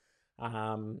announcement.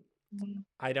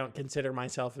 I don't consider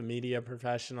myself a media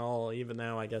professional, even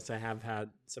though I guess I have had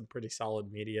some pretty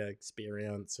solid media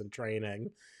experience and training.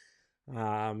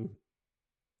 I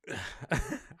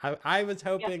was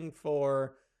hoping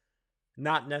for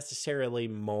not necessarily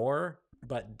more,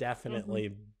 but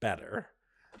definitely better.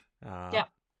 Yeah.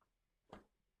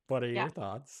 What are Yeah. your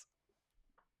thoughts?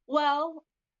 Well,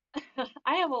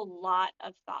 I have a lot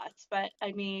of thoughts, but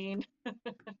I mean,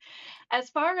 as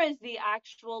far as the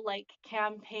actual like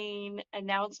campaign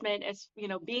announcement, as you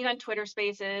know, being on Twitter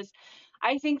Spaces,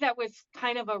 I think that was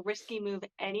kind of a risky move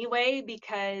anyway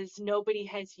because nobody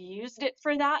has used it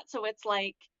for that. So it's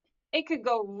like it could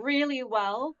go really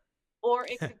well or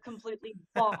it could completely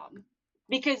bomb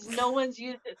because no one's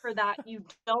used it for that. You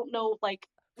don't know, like,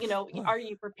 you know, are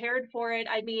you prepared for it?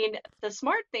 I mean, the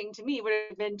smart thing to me would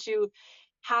have been to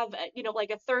have you know, like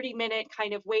a 30-minute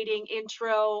kind of waiting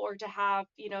intro, or to have,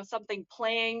 you know, something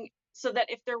playing so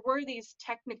that if there were these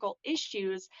technical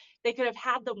issues, they could have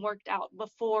had them worked out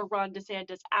before Ron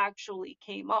DeSantis actually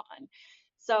came on.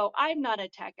 So I'm not a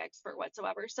tech expert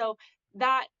whatsoever, so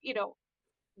that, you know,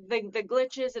 the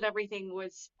glitches and everything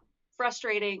was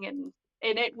frustrating, and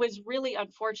it was really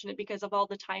unfortunate because of all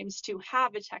the times to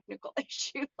have a technical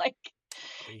issue, like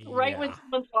right when Yeah.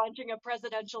 someone's launching a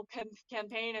presidential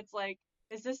campaign, it's like,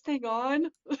 is this thing on?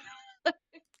 You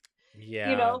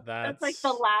Yeah, know, that's like the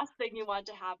that's last thing you want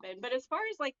to happen. But as far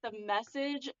as like the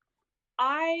message,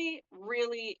 I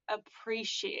really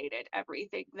appreciated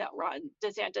everything that Ron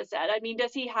DeSantis said. I mean,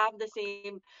 does he have the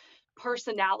same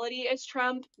personality as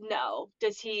Trump? No.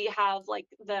 Does he have like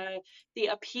the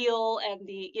appeal and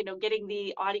the, you know, getting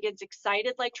the audience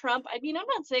excited like Trump? I mean, I'm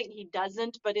not saying he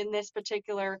doesn't, but in this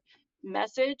particular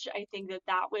message, I think that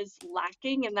that was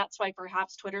lacking, and that's why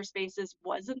perhaps Twitter Spaces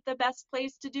wasn't the best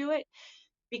place to do it,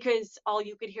 because all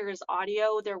you could hear is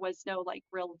audio. There was no like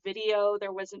real video.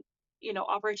 There wasn't, you know,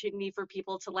 opportunity for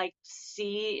people to like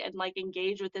see and like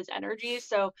engage with his energy.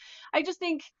 So I just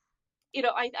think, you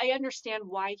know, I understand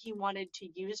why he wanted to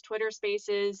use Twitter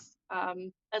Spaces.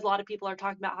 As a lot of people are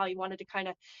talking about how he wanted to kind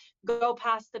of go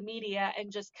past the media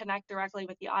and just connect directly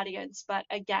with the audience. But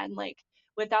again, like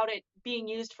without it being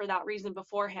used for that reason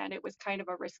beforehand, it was kind of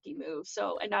a risky move.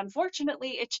 So, and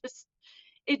unfortunately,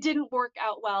 it didn't work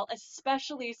out well,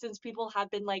 especially since people have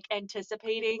been like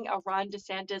anticipating a Ron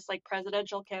DeSantis like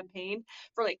presidential campaign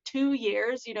for like 2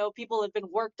 years. You know, people have been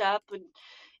worked up and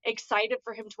excited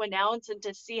for him to announce and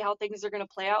to see how things are going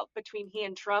to play out between he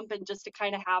and Trump, and just to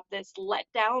kind of have this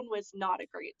letdown was not a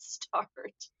great start.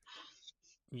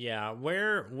 yeah,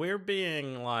 we're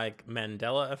being like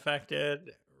Mandela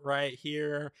affected right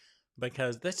here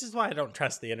because this is why I don't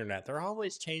trust the internet. They're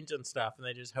always changing stuff and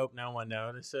they just hope no one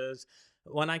notices.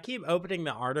 When I keep opening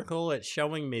the article, it's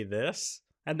showing me this,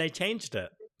 and they changed it.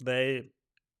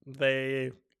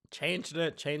 They changed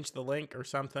it, changed the link or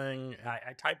something.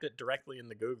 I typed it directly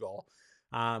into Google.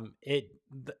 It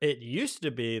used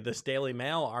to be, this Daily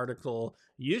Mail article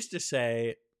used to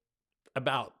say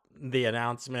about the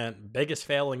announcement, biggest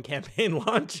fail in campaign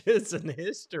launches in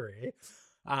history.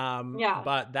 Yeah.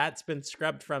 But that's been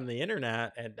scrubbed from the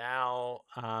internet, and now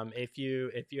if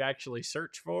you actually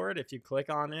search for it, if you click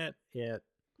on it, it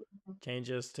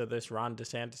changes to this Ron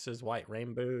DeSantis's white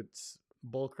rain boots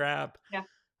bullcrap. Yeah.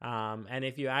 And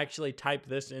if you actually type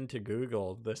this into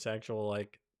Google, this actual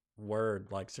like word,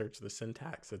 like search the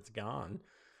syntax, it's gone.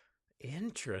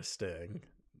 Interesting.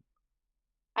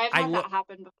 I've I had look that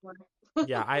happen before.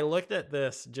 Yeah, I looked at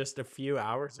this just a few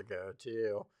hours ago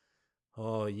too.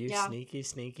 Oh, you Yeah. sneaky,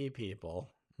 sneaky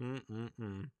people.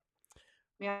 Mm-mm-mm.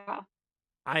 Yeah.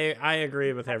 I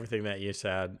agree with everything that you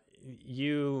said.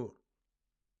 You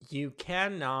you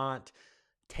cannot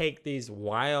take these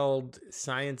wild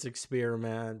science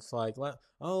experiments like,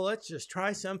 let's just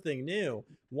try something new.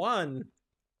 One,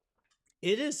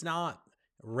 it is not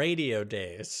radio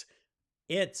days.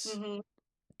 It's Mm-hmm.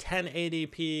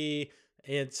 1080p,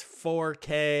 it's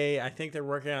 4K. I think they're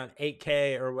working on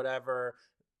 8K or whatever.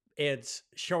 It's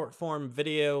short form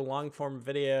video, long form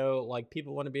video. Like,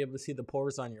 people want to be able to see the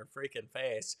pores on your freaking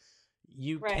face.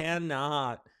 You Right.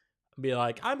 cannot be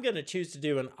like, I'm going to choose to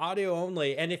do an audio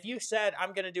only. And if you said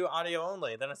I'm going to do audio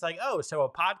only, then it's like, oh, so a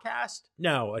podcast?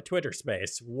 No, a Twitter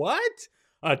space. What?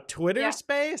 A Twitter Yeah.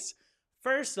 space?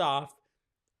 First off,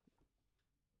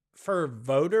 for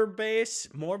voter base,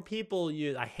 more people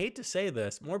use, I hate to say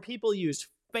this, more people use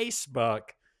Facebook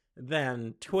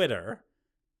than Twitter.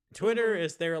 Twitter Mm-hmm.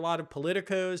 is, there are a lot of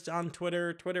politicos on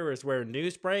Twitter. Twitter is where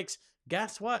news breaks.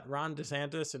 Guess what? Ron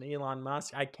DeSantis and Elon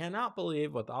Musk, I cannot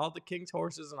believe, with all the king's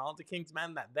horses and all the king's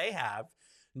men that they have,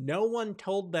 no one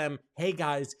told them, hey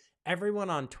guys, everyone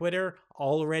on Twitter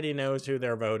already knows who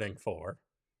they're voting for.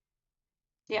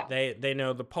 Yeah. They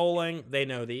know the polling, they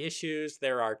know the issues,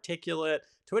 they're articulate.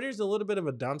 Twitter's a little bit of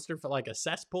a dumpster, for like a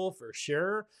cesspool for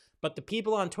sure, but the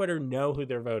people on Twitter know who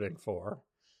they're voting for.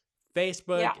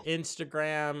 Facebook, Yeah.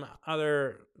 Instagram,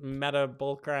 other meta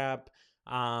bullcrap.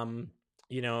 Don't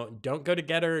go to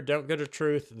Getter, don't go to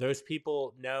Truth. Those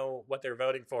people know what they're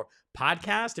voting for.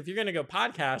 Podcast, if you're going to go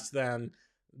podcast,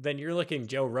 then you're looking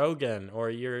Joe Rogan, or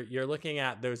you're looking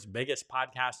at those biggest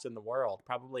podcasts in the world,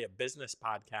 probably a business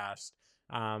podcast.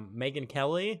 Megyn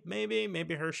Kelly,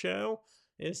 maybe her show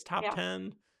is top Yeah.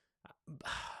 10.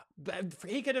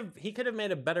 He could have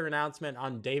made a better announcement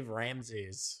on Dave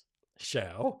Ramsey's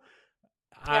show.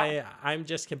 Yeah. I'm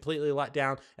just completely let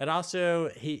down. And also,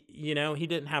 he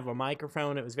didn't have a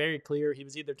microphone. It was very clear he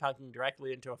was either talking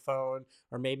directly into a phone,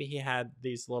 or maybe he had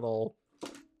these little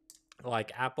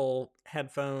like Apple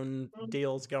headphone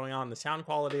deals going on. The sound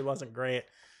quality wasn't great.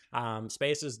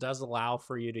 Spaces does allow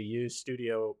for you to use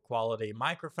studio quality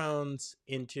microphones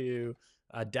into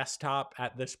a desktop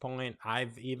at this point.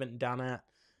 I've even done it.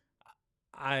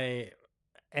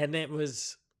 And it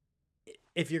was,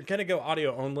 if you're going to go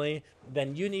audio only,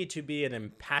 then you need to be an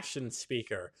impassioned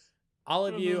speaker. All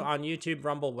of you Mm-hmm. on YouTube,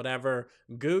 Rumble, whatever,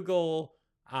 Google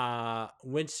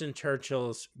Winston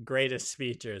Churchill's greatest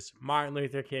speeches, Martin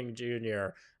Luther King Jr.,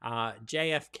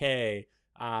 JFK,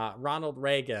 Ronald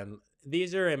Reagan.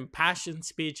 These are impassioned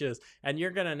speeches, and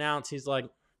you're going to announce, he's like,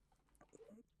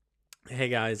 hey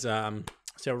guys,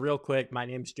 so real quick, my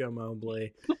name's Joe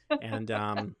Mobley, and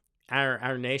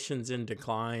our nation's in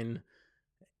decline.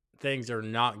 Things are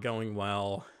not going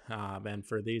well, and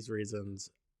for these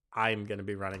reasons, I'm going to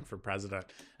be running for president.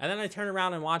 And then I turn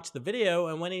around and watch the video,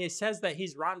 and when he says that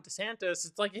he's Ron DeSantis,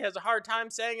 it's like he has a hard time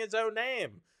saying his own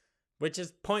name, which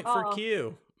is point for Oh.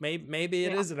 Q. Maybe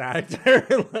it Yeah. is an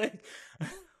actor. Like,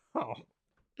 oh,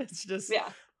 it's just, Yeah.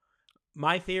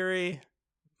 my theory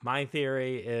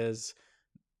is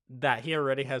that he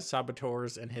already has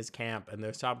saboteurs in his camp, and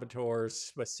those saboteurs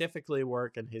specifically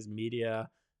work in his media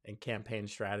and campaign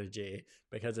strategy,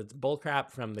 because it's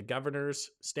bullcrap from the governor's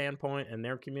standpoint and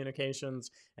their communications,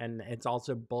 and it's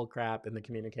also bullcrap in the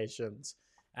communications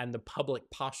and the public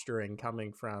posturing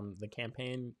coming from the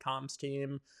campaign comms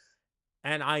team.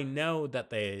 And I know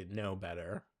that they know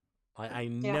better. I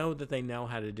know that they know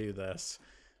how to do this.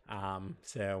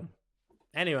 So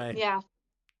anyway. Yeah.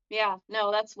 Yeah.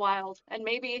 No, that's wild. And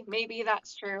maybe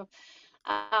that's true.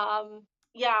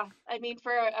 Yeah. I mean,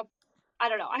 I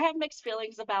don't know. I have mixed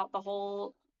feelings about the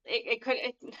whole.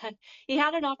 He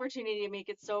had an opportunity to make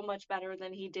it so much better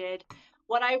than he did.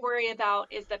 What I worry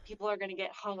about is that people are going to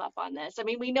get hung up on this. I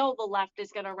mean, we know the left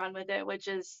is going to run with it, which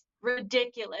is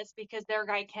ridiculous because their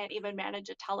guy can't even manage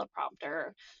a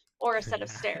teleprompter or a set of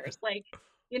stairs. Like,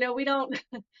 we don't.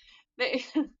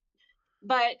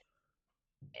 But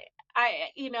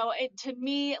to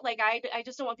me, like, I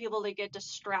just don't want people to get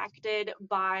distracted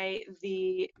by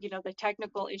the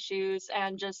technical issues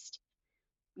and just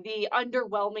the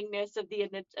underwhelmingness of the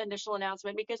initial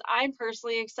announcement, because I'm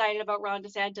personally excited about Ron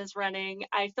DeSantis running.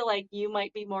 I feel like you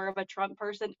might be more of a Trump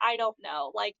person. I don't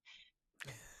know. Like,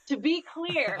 to be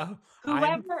clear,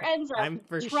 whoever ends up, I'm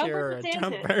for Trump or sure a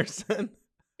Trump DeSantis, person.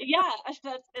 yeah,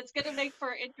 it's going to make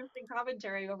for interesting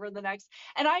commentary over the next.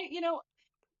 And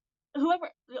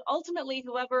whoever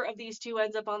of these two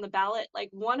ends up on the ballot, like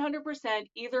 100%,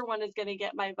 either one is going to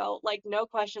get my vote. Like, no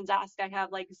questions asked. I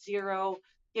have like zero,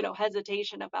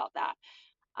 hesitation about that.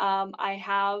 I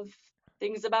have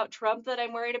things about Trump that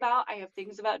I'm worried about. I have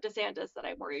things about DeSantis that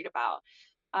I'm worried about.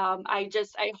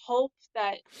 I hope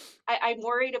that I'm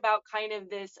worried about kind of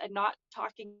this, and not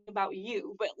talking about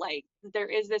you, but like there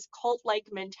is this cult like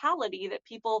mentality that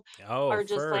people Oh, are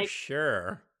just for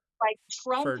sure. like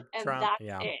Trump For and Trump, that's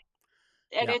yeah. it.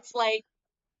 And Yeah. it's like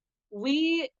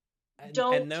we And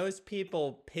don't, those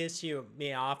people piss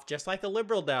me off just like a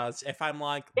liberal does. If I'm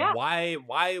like, yeah,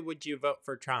 why would you vote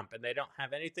for Trump? And they don't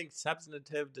have anything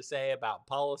substantive to say about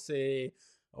policy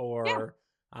yeah, or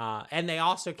and they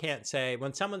also can't say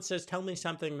when someone says, tell me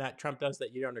something that Trump does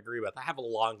that you don't agree with. I have a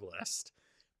long list.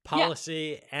 yeah,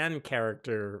 Policy and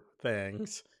character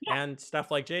things yeah. and stuff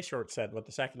like Jay Short said with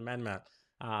the Second Amendment.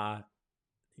 Uh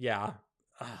yeah.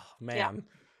 Oh Yeah. man.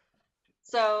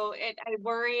 So I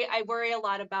worry a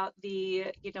lot about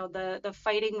the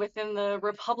fighting within the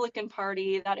Republican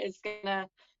Party that is gonna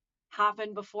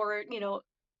happen before,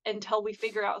 until we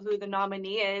figure out who the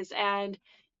nominee is. And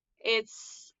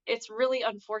it's really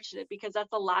unfortunate because that's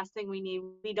the last thing we need.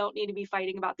 We don't need to be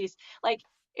fighting about these, like,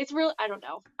 it's real. I don't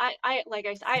know. I like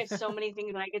I said, I have so many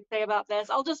things that I could say about this.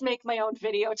 I'll just make my own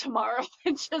video tomorrow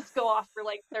and just go off for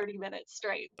like 30 minutes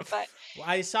straight. But Well,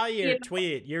 I saw your you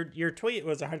tweet. Your tweet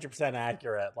was 100%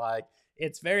 accurate. Like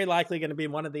it's very likely going to be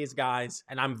one of these guys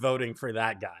and I'm voting for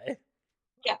that guy.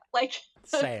 yeah, like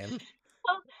Same.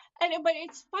 well, but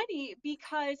it's funny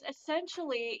because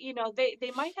essentially,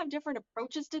 they might have different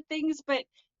approaches to things, but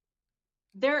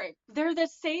they're the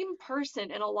same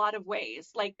person in a lot of ways.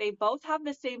 Like they both have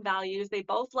the same values, they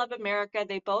both love America,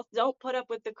 they both don't put up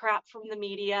with the crap from the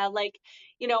media. Like,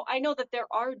 I know that there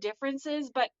are differences,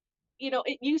 but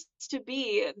it used to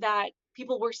be that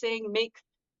people were saying make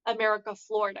America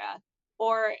Florida,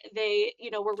 or they,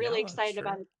 were really Yeah, that's excited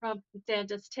about true. a Trump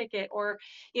DeSantis ticket, or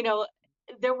you know,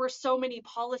 there were so many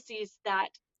policies that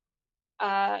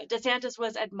DeSantis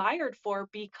was admired for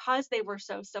because they were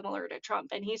so similar to Trump,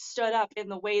 and he stood up in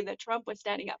the way that Trump was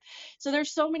standing up. So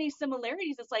there's so many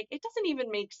similarities. It's like it doesn't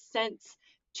even make sense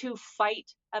to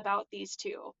fight about these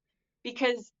two,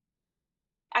 because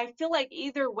I feel like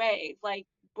either way, like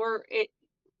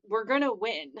we're gonna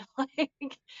win. Like,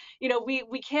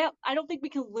 we can't. I don't think we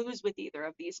can lose with either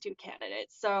of these two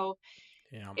candidates. So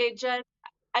Yeah. it just,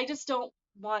 I just don't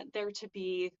want there to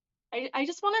be. I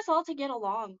just want us all to get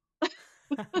along.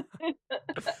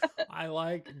 I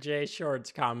like Jay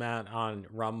Short's comment on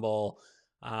Rumble.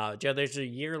 Joe, there's a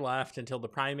year left until the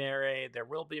primary. There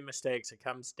will be mistakes. It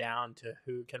comes down to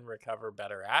who can recover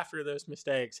better after those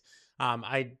mistakes.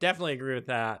 I definitely agree with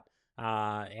that.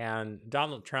 And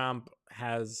Donald Trump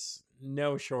has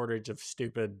no shortage of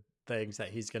stupid things that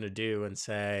he's going to do and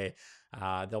say.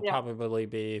 There'll Yeah. probably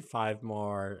be 5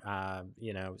 more,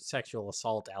 sexual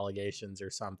assault allegations or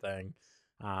something.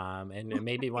 And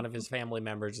maybe one of his family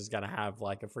members is gonna have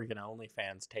like a freaking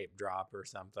OnlyFans tape drop or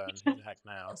something. Who the heck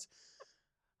knows?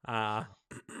 Uh,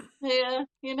 Yeah,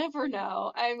 you never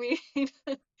know. I mean,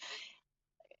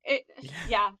 it, yeah,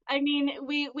 yeah, I mean,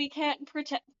 we can't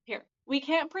pretend here. We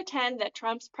can't pretend that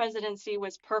Trump's presidency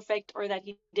was perfect or that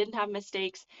he didn't have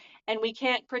mistakes, and we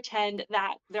can't pretend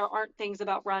that there aren't things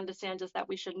about Ron DeSantis that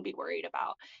we shouldn't be worried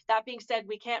about. That being said,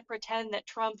 we can't pretend that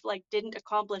Trump like didn't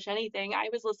accomplish anything. I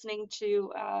was listening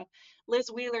to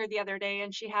Liz Wheeler the other day,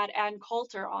 and she had Ann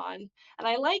Coulter on, and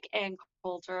I like Ann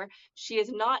Coulter. She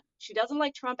doesn't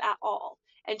like Trump at all,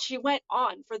 and she went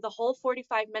on for the whole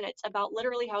 45 minutes about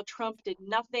literally how Trump did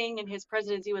nothing and his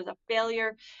presidency was a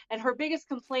failure. And her biggest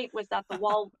complaint was that the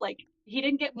wall, like, he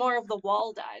didn't get more of the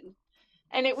wall done.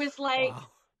 And it was like, wow,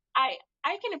 I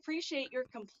I can appreciate your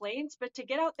complaints, but to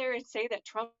get out there and say that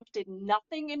Trump did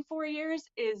nothing in 4 years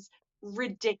is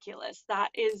ridiculous.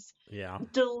 That is yeah,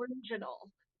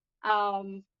 delusional.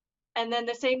 Um, and then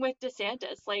the same with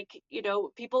DeSantis. Like,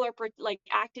 people are like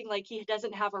acting like he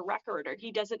doesn't have a record or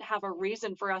he doesn't have a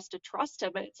reason for us to trust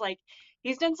him. But it's like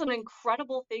he's done some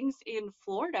incredible things in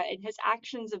Florida, and his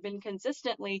actions have been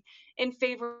consistently in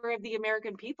favor of the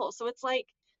American people. So it's like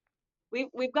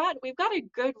we've got a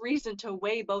good reason to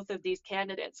weigh both of these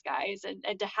candidates, guys,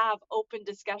 and to have open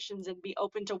discussions and be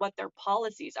open to what their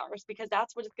policies are, because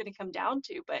that's what it's going to come down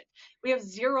to. But we have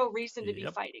zero reason to be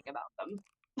yep, fighting about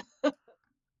them.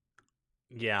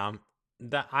 yeah.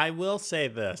 That I will say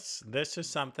this. This is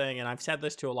something, and I've said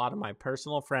this to a lot of my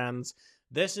personal friends.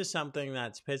 This is something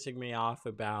that's pissing me off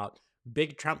about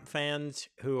big Trump fans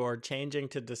who are changing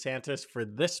to DeSantis for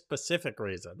this specific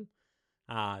reason.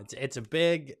 It's a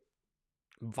big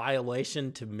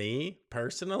violation to me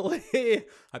personally.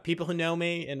 People who know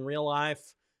me in real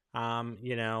life,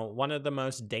 one of the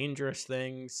most dangerous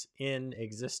things in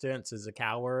existence is a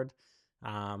coward.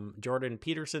 Jordan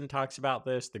Peterson talks about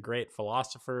this. The great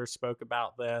philosopher spoke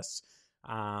about this.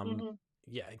 Um, Mhm.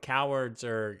 cowards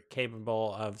are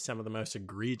capable of some of the most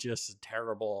egregious,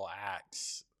 terrible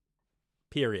acts,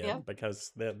 period, Yeah.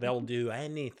 because they'll do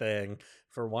anything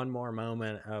for one more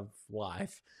moment of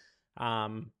life.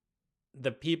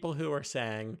 The people who are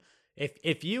saying,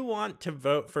 if you want to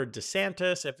vote for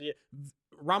DeSantis,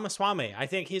 Ramaswamy, I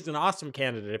think he's an awesome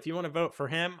candidate. If you want to vote for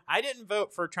him, I didn't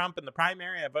vote for Trump in the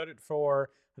primary.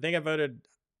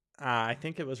 I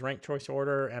think it was ranked choice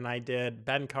order, and I did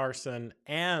Ben Carson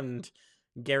and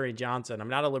Gary Johnson. I'm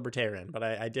not a libertarian, but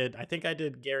I think I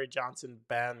did Gary Johnson,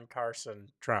 Ben Carson,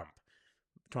 Trump,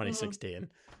 2016.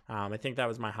 I think that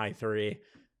was my high three.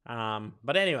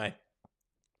 But anyway,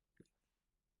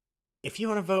 if you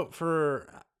want to vote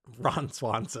for Ron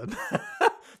Swanson,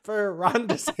 for Ron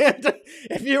DeSantis,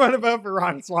 if you want to vote for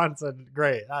Ron Swanson,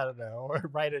 great. I don't know, or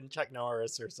write in Chuck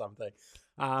Norris or something.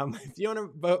 If you want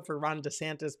to vote for Ron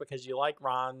DeSantis because you like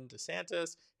Ron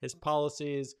DeSantis, his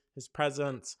policies, his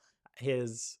presence,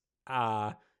 his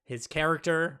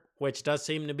character, which does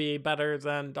seem to be better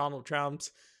than Donald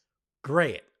Trump's,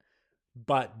 great.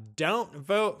 But don't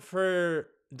vote for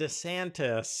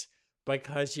DeSantis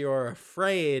because you're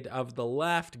afraid of the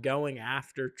left going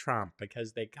after Trump,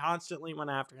 because they constantly went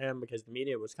after him, because the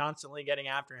media was constantly getting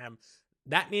after him.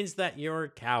 That means that you're a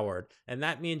coward. And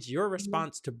that means your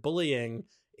response to bullying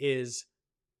is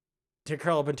to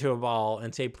curl up into a ball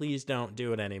and say, please don't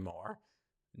do it anymore.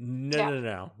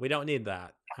 No. We don't need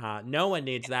that. No one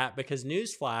needs that, because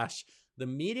newsflash, the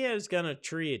media is going to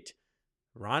treat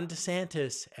Ron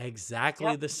DeSantis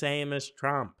exactly the same as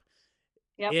Trump.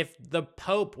 Yep. If the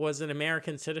Pope was an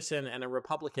American citizen and a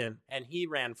Republican and he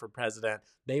ran for president,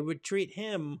 they would treat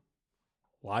him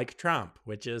like Trump,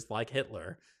 which is like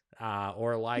Hitler,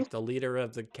 or like the leader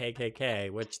of the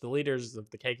KKK, which the leaders of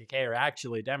the KKK are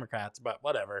actually Democrats, but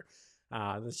whatever.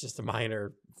 That's just a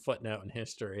minor footnote in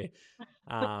history.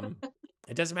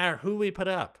 It doesn't matter who we put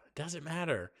up. It doesn't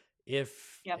matter.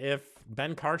 If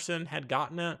Ben Carson had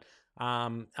gotten it,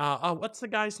 what's the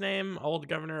guy's name? Old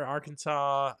governor of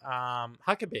Arkansas,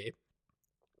 Huckabee.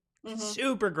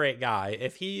 Super great guy.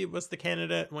 If he was the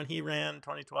candidate when he ran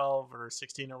 2012 or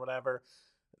 16 or whatever,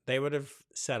 they would have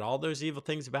said all those evil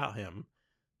things about him.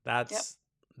 That's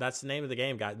the name of the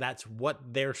game, guys. That's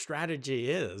what their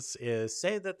strategy is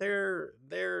say that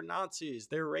they're Nazis,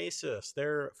 they're racist,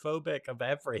 they're phobic of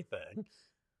everything.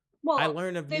 Well, I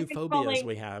learn of new phobias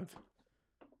we have.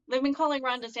 They've been calling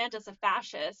Ron DeSantis a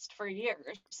fascist for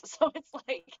years. So it's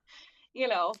like,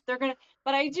 they're going to,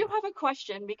 but I do have a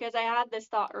question, because I had this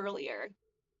thought earlier.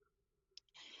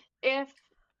 If,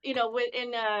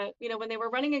 when they were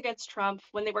running against Trump,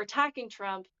 when they were attacking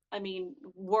Trump, as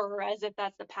if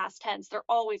that's the past tense, they're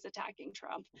always attacking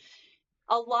Trump.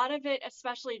 A lot of it,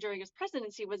 especially during his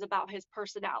presidency, was about his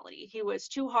personality. He was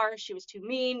too harsh. He was too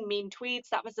mean tweets.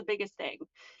 That was the biggest thing.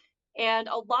 And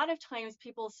a lot of times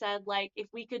people said, like, if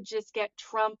we could just get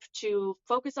Trump to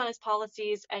focus on his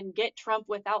policies and get Trump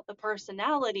without the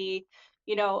personality,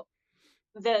 the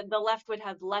left would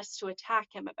have less to attack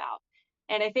him about.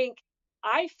 And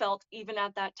I felt even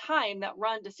at that time that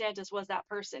Ron DeSantis was that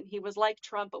person. He was like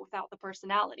Trump, but without the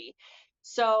personality.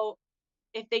 So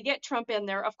if they get Trump in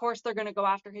there, of course, they're going to go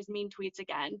after his mean tweets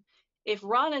again. If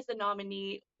Ron is the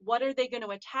nominee, what are they going to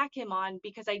attack him on?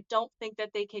 Because I don't think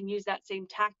that they can use that same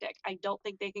tactic. I don't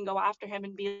think they can go after him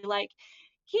and be like,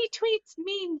 he tweets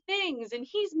mean things and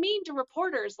he's mean to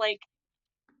reporters. Like,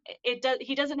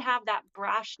 he doesn't have that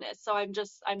brashness. So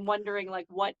I'm wondering, like,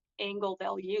 what angle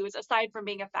they'll use aside from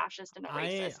being a fascist and a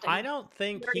racist. I don't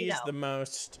think he's the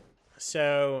most.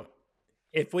 So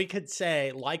if we could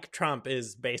say, like, Trump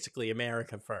is basically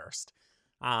America first.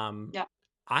 I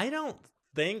don't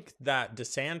think that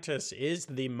DeSantis is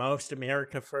the most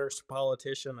America first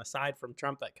politician aside from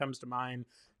Trump that comes to mind.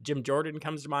 Jim Jordan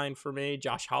comes to mind for me.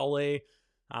 Josh Hawley.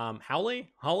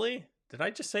 Hawley? Did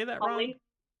I just say that wrong?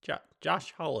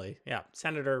 Josh Hawley. Yeah.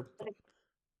 Senator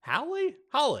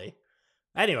Hawley.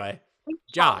 Anyway,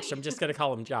 Josh. I'm just going to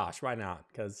call him Josh. Why not?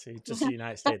 Because he's just a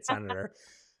United States senator.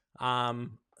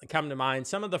 Come to mind.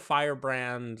 Some of the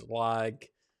firebrand,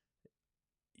 like,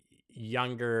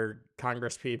 younger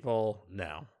Congress people,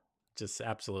 no, just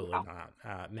absolutely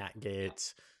not. Matt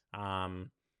Gaetz,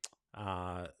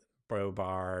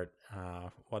 Brobart,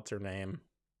 what's her name?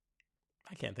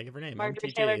 I can't think of her name.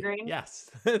 Marjorie Taylor Greene. Yes,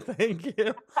 thank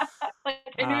you.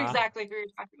 I knew exactly who you're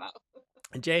talking about.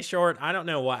 Jay Short. I don't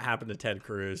know what happened to Ted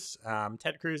Cruz.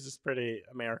 Ted Cruz is pretty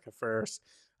America first.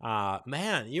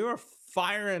 Man, you are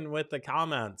firing with the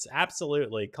comments.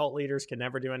 Absolutely, cult leaders can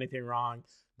never do anything wrong.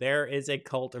 There is a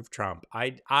cult of Trump.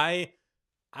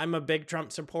 I'm a big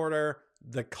Trump supporter.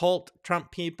 The cult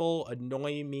Trump people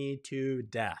annoy me to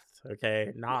death.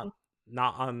 Okay,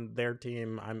 not on their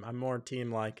team. I'm more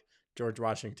team like George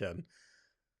Washington.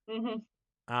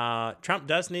 Trump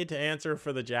does need to answer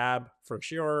for the jab for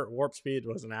sure. Warp speed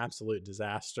was an absolute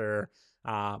disaster.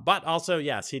 But also,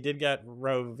 yes, he did get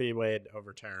Roe v. Wade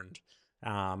overturned,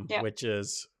 which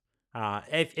is,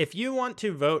 if you want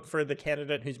to vote for the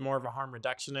candidate who's more of a harm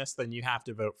reductionist, then you have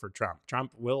to vote for Trump.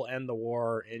 Trump will end the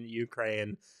war in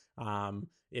Ukraine.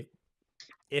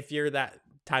 If you're that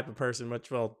type of person,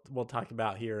 which we'll talk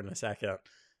about here in a second.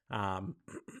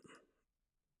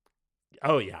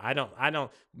 Oh yeah, I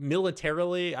don't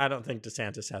militarily, I don't think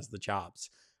DeSantis has the chops.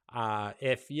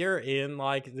 If you're in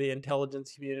like the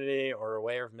intelligence community or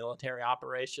aware of military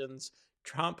operations,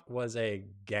 Trump was a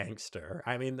gangster.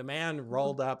 I mean, the man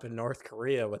rolled up in North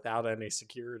Korea without any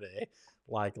security,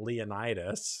 like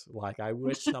Leonidas. Like, I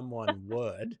wish someone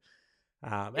would.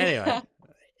 Anyway,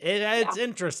 it's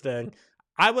interesting.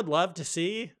 I would love to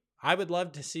see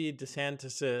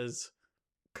DeSantis's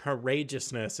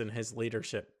courageousness in his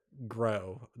leadership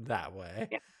grow that way.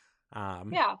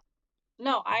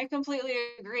 No, I completely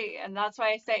agree, and that's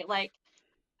why I say, like,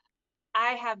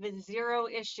 I have zero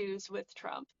issues with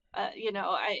Trump.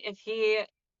 If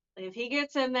he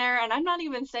gets in there, and I'm not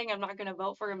even saying I'm not going to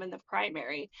vote for him in the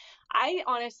primary. I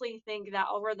honestly think that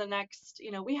over the next,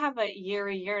 we have a year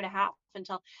and a half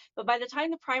until, but by the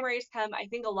time the primaries come, I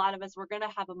think a lot of us, we're going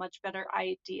to have a much better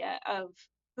idea of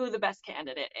who the best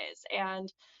candidate is.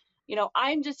 And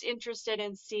I'm just interested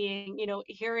in seeing,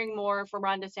 hearing more from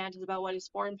Ron DeSantis about what his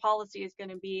foreign policy is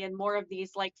going to be and more of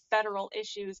these like federal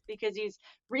issues, because he's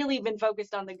really been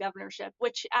focused on the governorship,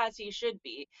 which as he should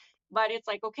be. But it's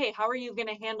like, okay, how are you going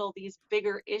to handle these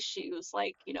bigger issues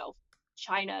like,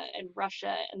 China and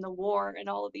Russia and the war and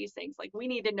all of these things? Like, we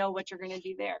need to know what you're going to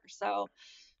do there. So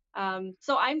I'm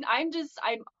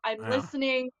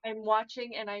listening, I'm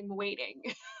watching, and I'm waiting.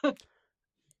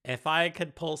 If I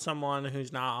could pull someone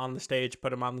who's not on the stage,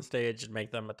 put them on the stage, and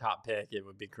make them a top pick, it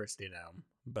would be Kristi Noem.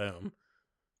 Boom.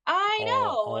 I know.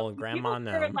 All Grandma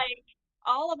People are Noem. like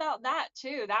all about that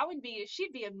too.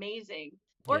 She'd be amazing.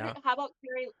 Or Yeah. how about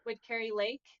Carrie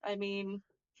Lake? I mean,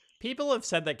 people have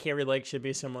said that Carrie Lake should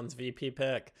be someone's VP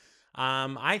pick.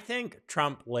 I think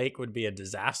Trump Lake would be a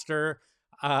disaster.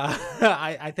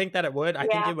 I think that it would. I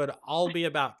think it would all be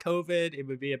about COVID. It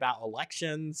would be about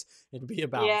elections. It'd be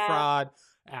about fraud.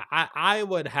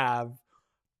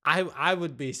 I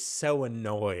would be so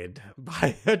annoyed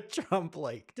by a Trump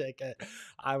Lake ticket.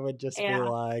 I would just be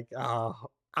like, oh,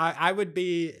 I would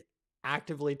be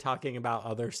actively talking about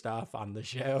other stuff on the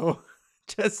show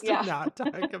just to not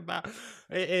talk about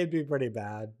it. It'd be pretty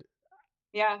bad.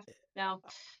 Yeah, no.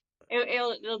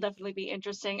 It'll definitely be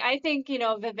interesting. I think,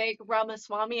 Vivek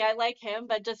Ramaswamy, I like him,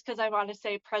 but just because I want to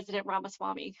say President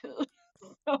Ramaswamy.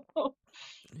 So,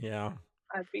 yeah.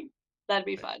 That'd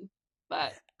be fun.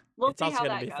 But we'll see how that goes. It's also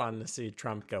going to be fun to see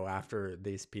Trump go after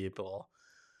these people.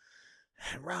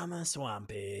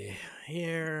 Ramaswamy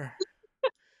here.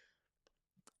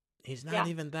 He's not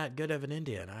even that good of an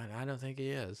Indian. I don't think he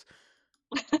is.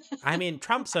 I mean,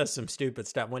 Trump says some stupid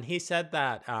stuff. When he said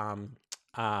that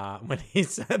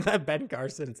Ben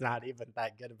Carson's not even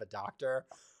that good of a doctor,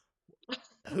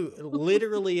 who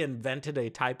literally invented a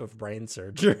type of brain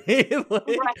surgery.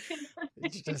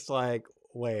 It's just like,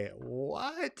 wait,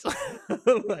 what?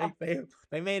 Like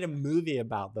they made a movie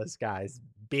about this guy's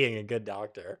being a good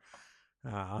doctor.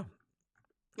 Well,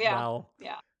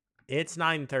 it's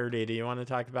 9:30. Do you want to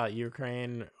talk about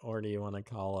Ukraine or do you want to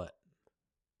call it?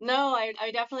 No,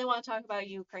 I definitely want to talk about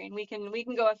Ukraine. We can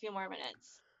go a few more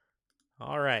minutes.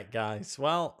 All right, guys.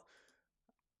 Well,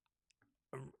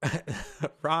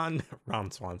 Ron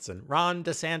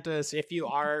DeSantis, if you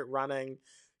are running,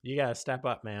 you gotta step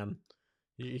up, man.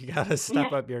 You gotta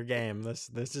step up your game. This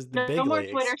is the big no more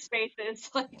leagues. Twitter Spaces.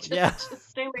 Just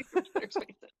stay away from Twitter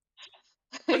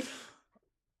Spaces.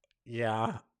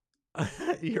 Yeah.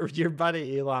 Your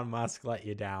buddy Elon Musk let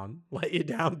you down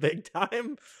big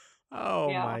time.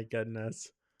 Oh my goodness.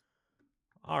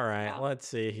 All right, let's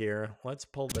see here. Let's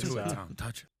pull this up. Tom,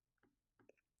 touch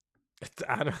it.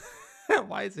 I don't.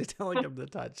 Why is he telling him to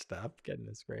touch stuff?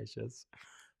 Goodness gracious.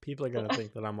 People are going to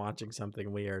think that I'm watching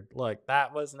something weird. Look,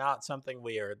 that was not something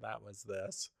weird. That was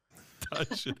this.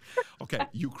 Touch it. Okay,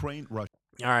 Ukraine, Russia.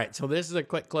 All right, so this is a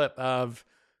quick clip of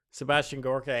Sebastian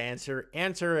Gorka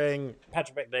answering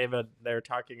Patrick McDavid. They're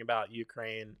talking about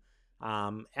Ukraine.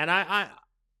 And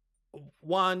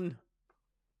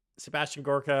Sebastian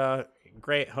Gorka,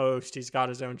 great host. He's got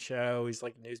his own show. He's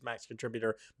like a Newsmax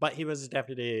contributor, but he was a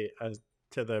deputy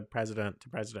to President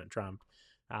Trump.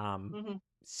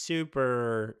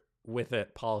 Super with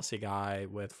it policy guy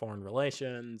with foreign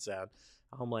relations and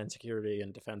homeland security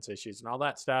and defense issues and all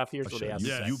that stuff. Here's what he has to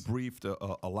say. You briefed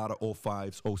a lot of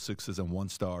 05s, 06s, and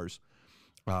 1-stars.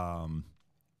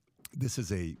 This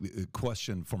is a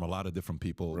question from a lot of different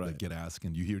people that get asked,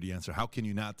 and you hear the answer. How can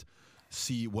you not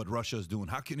see what Russia is doing?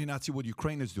 How can you not see what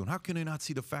Ukraine is doing? How can you not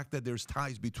see the fact that there's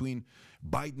ties between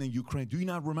Biden and Ukraine? Do you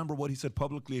not remember what he said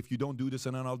publicly? If you don't do this,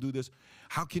 and then I'll do this.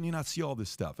 How can you not see all this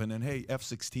stuff? And then, hey,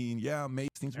 F-16, yeah, May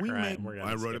 16.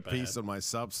 I wrote a piece on my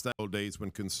Substack days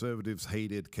when conservatives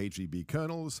hated KGB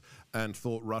colonels and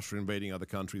thought Russia invading other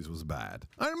countries was bad.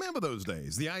 I remember those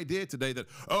days. The idea today that,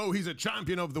 oh, he's a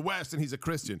champion of the West and he's a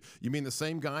Christian. You mean the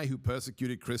same guy who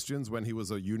persecuted Christians when he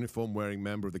was a uniform-wearing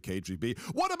member of the KGB?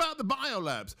 What about the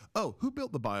biolabs? Oh, who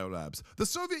built the biolabs? The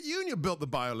Soviet Union built the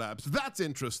biolabs. That's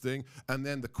interesting. And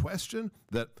then the question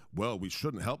that, well, we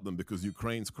shouldn't help them because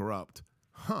Ukraine's corrupt.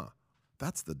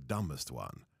 That's the dumbest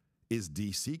one. Is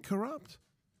DC corrupt?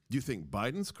 Do you think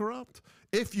Biden's corrupt?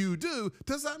 If you do,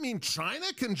 does that mean China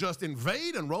can just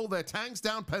invade and roll their tanks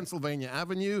down Pennsylvania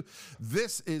Avenue?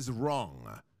 This is wrong.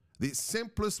 The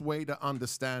simplest way to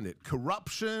understand it,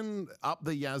 corruption up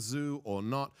the yazoo or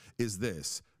not, is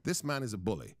this. This man is a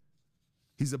bully.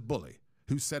 He's a bully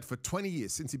who said for 20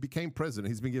 years, since he became president,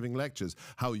 he's been giving lectures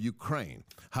how Ukraine,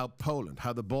 how Poland,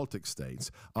 how the Baltic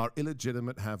states are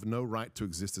illegitimate, have no right to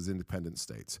exist as independent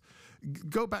states.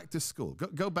 Go back to school.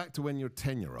 Go back to when you're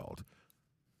 10-year-old.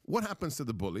 What happens to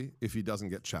the bully if he doesn't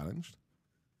get challenged?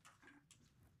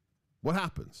 What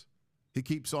happens? He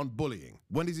keeps on bullying.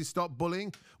 When does he stop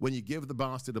bullying? When you give the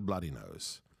bastard a bloody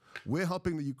nose. We're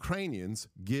helping the Ukrainians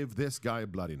give this guy a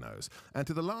bloody nose. And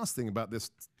to the last thing about this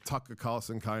Tucker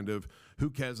Carlson kind of who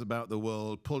cares about the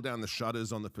world, pull down the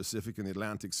shutters on the Pacific and the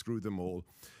Atlantic, screw them all.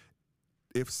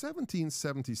 If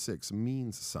 1776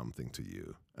 means something to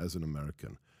you as an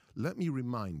American, let me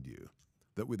remind you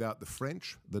that without the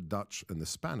French, the Dutch, and the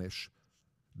Spanish,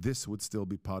 this would still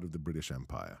be part of the British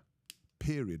Empire.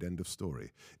 Period. End of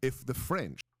story. If the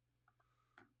French...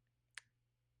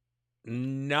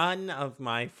 None of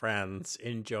my friends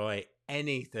enjoy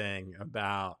anything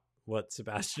about what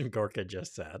Sebastian Gorka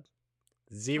just said.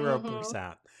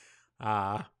 0%.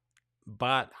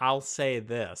 But I'll say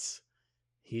this.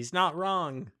 He's not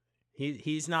wrong.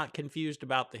 He's not confused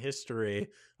about the history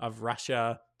of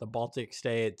Russia, the Baltic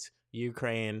states,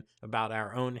 Ukraine, about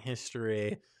our own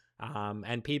history.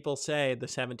 And people say the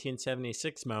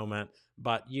 1776 moment,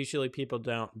 but usually people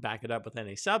don't back it up with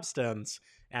any substance.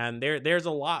 And there's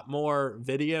a lot more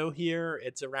video here.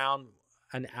 It's around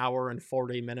an hour and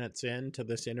 40 minutes into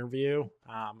this interview,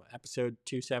 episode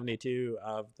 272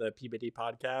 of the PBD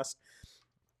podcast.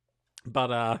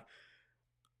 But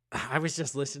I was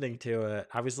just listening to it.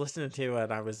 I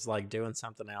was like doing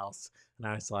something else, and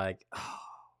I was like, oh,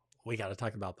 we got to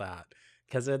talk about that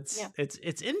because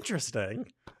it's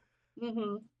interesting.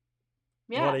 Mm-hmm.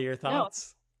 Yeah. What are your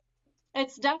thoughts? No,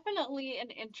 it's definitely an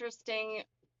interesting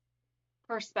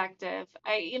perspective.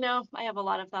 I have a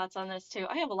lot of thoughts on this too.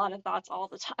 I have a lot of thoughts all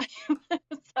the time.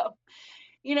 So,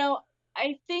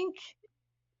 I think,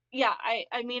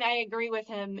 I mean, I agree with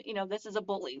him. This is a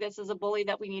bully. This is a bully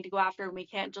that we need to go after, and we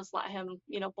can't just let him,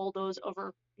 bulldoze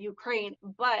over Ukraine.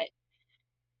 But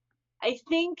I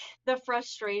think the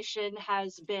frustration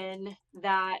has been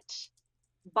that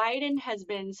Biden has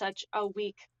been such a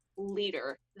weak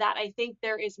leader that I think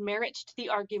there is merit to the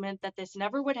argument that this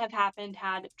never would have happened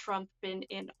had Trump been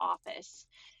in office.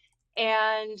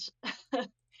 And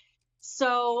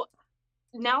so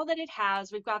now that it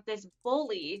has, we've got this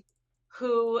bully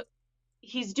who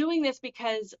he's doing this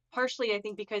because partially, I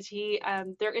think, because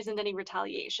there isn't any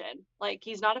retaliation. Like,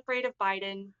 he's not afraid of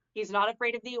Biden. He's not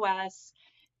afraid of the US.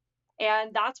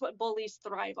 And that's what bullies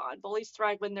thrive on. Bullies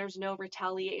thrive when there's no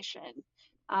retaliation.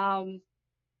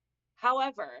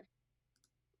 However,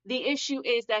 the issue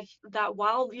is that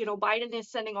while, Biden is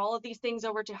sending all of these things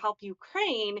over to help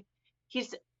Ukraine,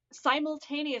 he's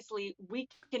simultaneously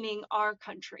weakening our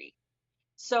country.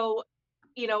 So,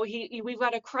 we've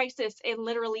got a crisis in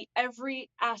literally every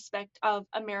aspect of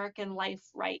American life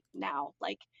right now.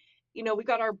 Like, we've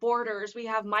got our borders, we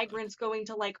have migrants going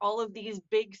to like all of these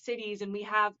big cities, and we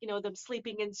have, them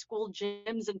sleeping in school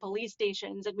gyms and police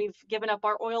stations, and we've given up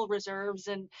our oil reserves,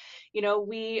 and,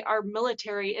 our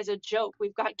military is a joke.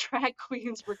 We've got drag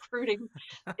queens recruiting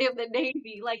in the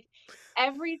Navy. Like,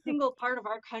 every single part of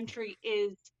our country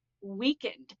is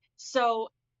weakened. So,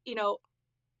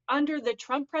 under the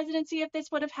Trump presidency, if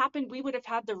this would have happened, we would have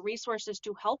had the resources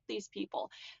to help these people.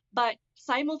 But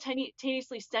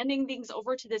simultaneously sending things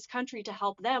over to this country to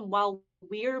help them while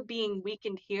we're being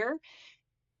weakened here,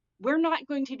 we're not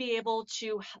going to be able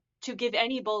to give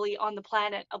any bully on the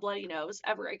planet a bloody nose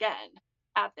ever again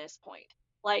at this point.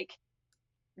 Like,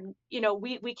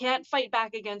 we can't fight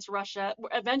back against Russia.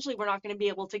 Eventually, we're not going to be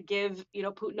able to give,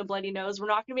 Putin a bloody nose. We're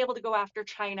not going to be able to go after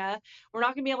China. We're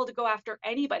not going to be able to go after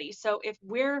anybody. So if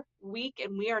we're weak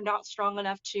and we are not strong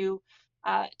enough to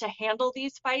handle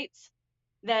these fights,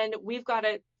 then we've got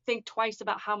to think twice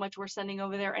about how much we're sending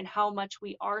over there and how much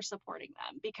we are supporting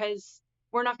them, because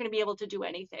we're not going to be able to do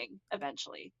anything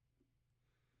eventually,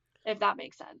 if that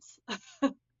makes sense.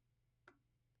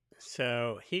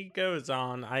 So he goes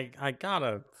on. I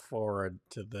gotta forward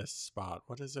to this spot.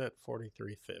 What is it?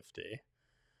 4350.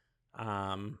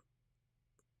 A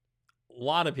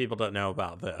lot of people don't know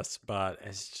about this, but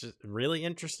it's just really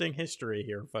interesting history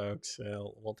here, folks.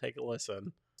 So we'll take a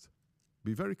listen.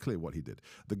 Be very clear what he did.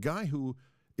 The guy who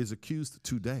is accused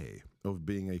today of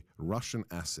being a Russian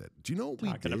asset. Do you know what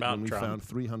we did when we found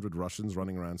 300 Russians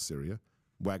running around Syria?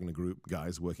 Wagner Group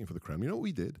guys working for the Kremlin. You know what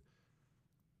we did?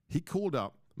 He called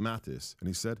up Mattis and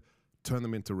he said, turn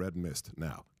them into red mist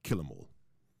now. Kill them all.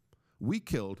 We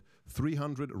killed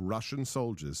 300 Russian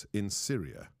soldiers in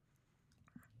Syria.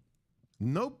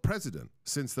 No president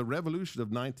since the revolution of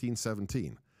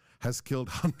 1917 has killed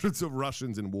hundreds of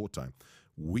Russians in wartime.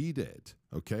 We did,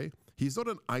 okay? He's not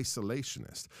an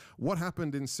isolationist. What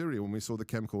happened in Syria when we saw the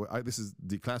chemical... this is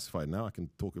declassified now, I can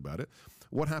talk about it.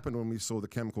 What happened when we saw the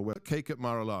chemical cake at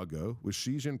Mar-a-Lago with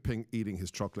Xi Jinping eating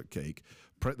his chocolate cake?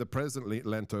 The president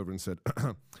leant over and said,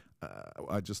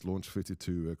 I just launched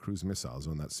 52 cruise missiles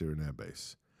on that Syrian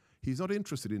airbase. He's not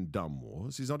interested in dumb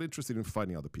wars. He's not interested in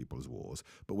fighting other people's wars.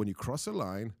 But when you cross a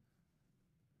line,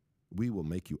 we will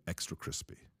make you extra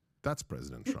crispy. That's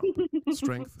President Trump.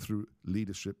 Strength through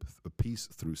leadership, peace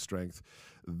through strength.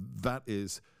 That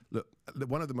is, look,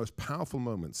 one of the most powerful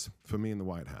moments for me in the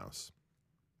White House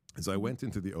is I went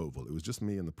into the Oval. It was just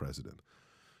me and the president.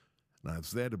 And I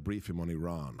was there to brief him on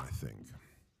Iran, I think.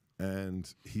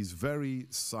 And he's very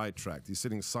sidetracked. He's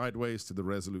sitting sideways to the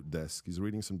Resolute desk. He's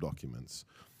reading some documents.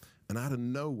 And out of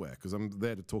nowhere, because I'm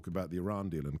there to talk about the Iran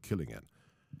deal and killing it,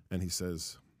 and he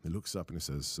looks up and he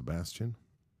says, Sebastian,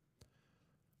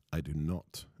 I do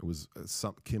not, it was,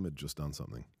 Kim had just done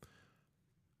something.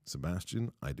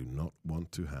 Sebastian, I do not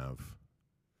want to have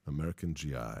American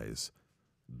GIs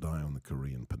die on the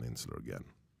Korean Peninsula again.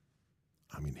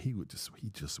 I mean, he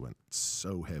just went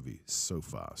so heavy, so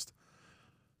fast.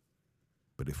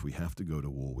 But if we have to go to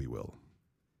war, we will.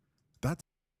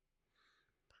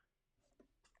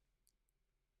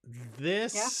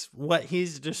 What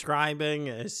he's describing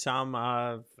is some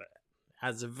of,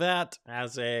 as a vet,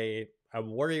 as a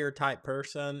warrior type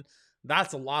person,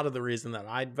 that's a lot of the reason that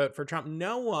I'd vote for Trump.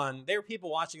 There are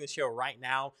people watching the show right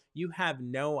now. You have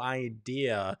no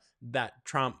idea that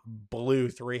Trump blew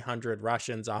 300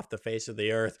 Russians off the face of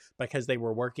the earth because they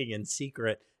were working in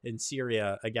secret in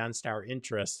Syria against our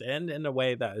interests and in a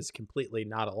way that is completely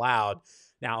not allowed.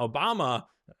 Now, Obama,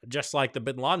 just like the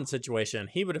bin Laden situation,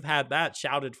 he would have had that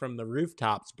shouted from the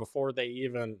rooftops before they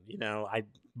even,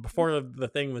 before the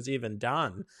thing was even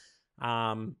done.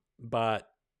 But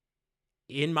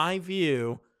in my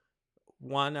view,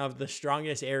 one of the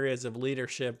strongest areas of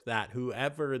leadership that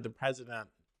whoever the president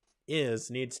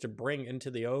needs to bring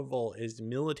into the Oval is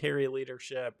military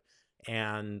leadership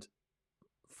and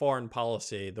foreign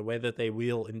policy, the way that they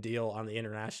wheel and deal on the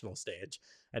international stage.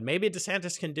 And maybe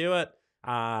DeSantis can do it.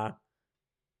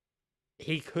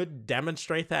 He could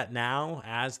demonstrate that now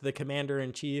as the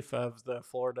commander-in-chief of the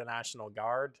Florida National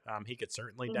Guard. He could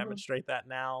certainly demonstrate that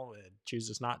now.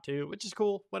 Chooses not to, which is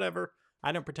cool. Whatever.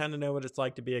 I don't pretend to know what it's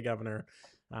like to be a governor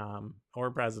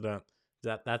or president.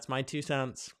 That's my 2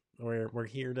 cents. We're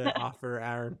here to offer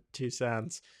our 2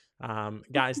 cents.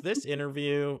 Guys, this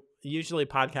interview, usually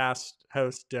podcast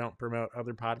hosts don't promote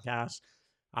other podcasts.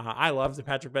 I love the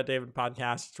Patrick Bet David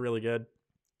podcast. It's really good.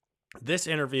 This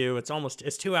interview,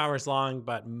 it's 2 hours long,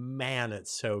 but man,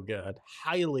 it's so good.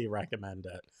 Highly recommend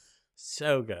it.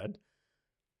 So good.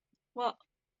 Well,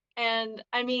 and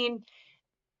I mean,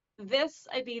 this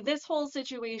whole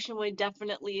situation would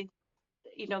definitely,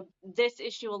 this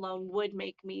issue alone would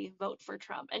make me vote for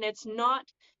Trump. And it's not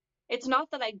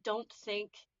that I don't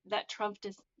think that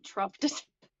DeSantis,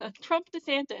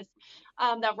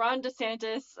 that Ron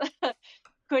DeSantis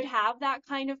could have that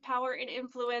kind of power and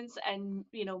influence and,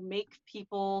 make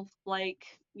people like,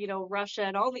 Russia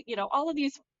and all of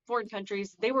these foreign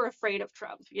countries, they were afraid of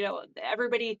Trump.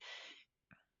 Everybody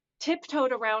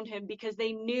tiptoed around him because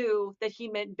they knew that he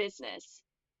meant business.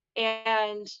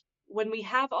 And when we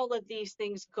have all of these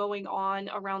things going on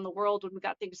around the world, when we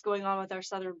got things going on with our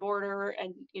southern border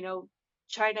and,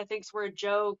 China thinks we're a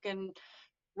joke and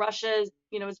Russia,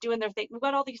 is doing their thing. We've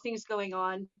got all these things going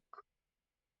on.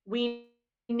 We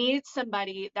need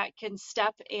somebody that can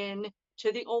step in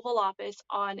to the Oval Office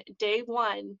on day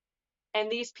one, and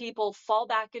these people fall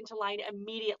back into line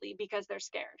immediately because they're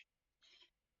scared.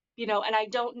 And I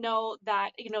don't know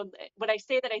that, when I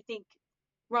say that I think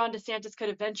Ron DeSantis could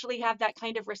eventually have that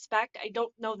kind of respect, I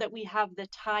don't know that we have the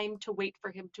time to wait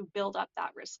for him to build up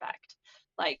that respect.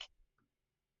 Like,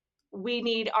 we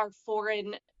need our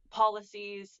foreign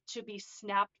policies to be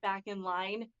snapped back in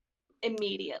line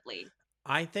immediately.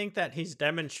 I think that he's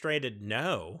demonstrated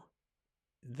no.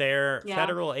 Their Yeah.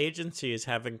 federal agencies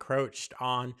have encroached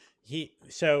on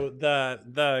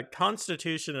the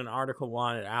Constitution in Article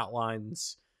 1, it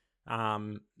outlines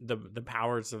the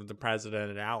powers of the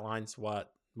president. It outlines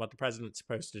what the president's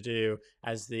supposed to do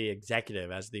as the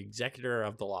executive, as the executor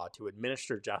of the law, to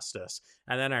administer justice.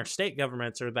 And then our state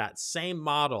governments are that same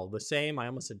model, the same, I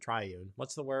almost said triune.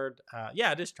 What's the word?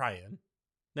 Yeah, it is triune.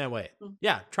 No, wait.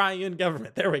 Yeah, triune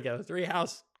government. There we go. Three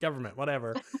house government,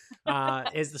 whatever.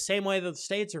 Is the same way that the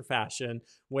states are fashioned,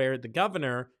 where the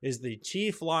governor is the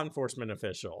chief law enforcement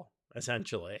official,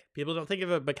 essentially. People don't think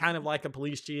of it, but kind of like a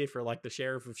police chief or like the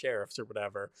sheriff of sheriffs or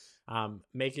whatever,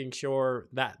 making sure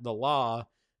that the law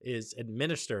is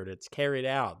administered, it's carried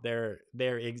out. They're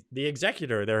the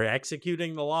executor. They're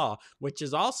executing the law, which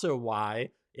is also why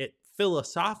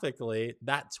philosophically,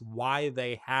 that's why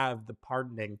they have the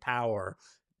pardoning power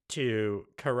to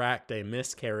correct a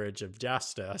miscarriage of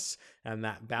justice and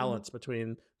that balance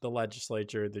between the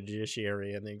legislature, the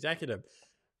judiciary, and the executive.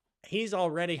 He's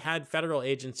already had federal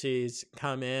agencies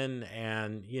come in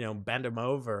and, bend him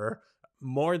over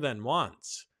more than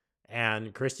once.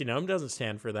 And Kristi Noem doesn't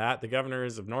stand for that. The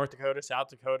governors of North Dakota, South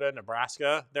Dakota,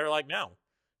 Nebraska, they're like, no.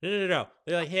 They're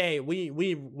like, hey,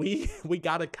 we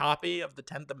got a copy of the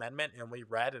 10th Amendment and we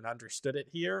read and understood it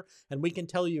here. And we can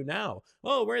tell you now,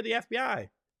 oh, we're the FBI.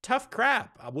 Tough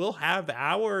crap. We'll have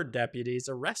our deputies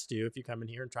arrest you if you come in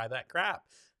here and try that crap.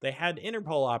 They had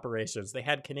Interpol operations. They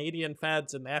had Canadian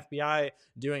feds and the FBI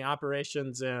doing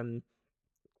operations in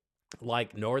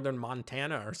like northern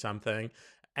Montana or something.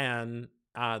 And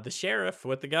the sheriff,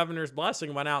 with the governor's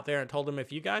blessing, went out there and told him,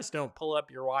 if you guys don't pull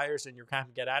up your wires and you're kind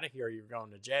of get out of here, you're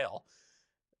going to jail.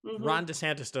 Ron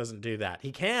DeSantis doesn't do that.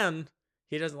 He can.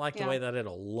 He doesn't like the way that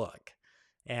it'll look.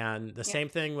 And the same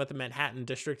thing with the Manhattan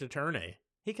district attorney.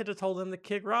 He could have told him to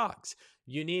kick rocks.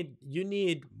 You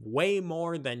need way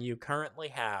more than you currently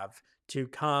have to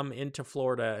come into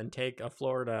Florida and take a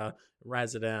Florida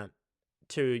resident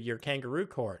to your kangaroo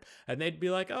court. And they'd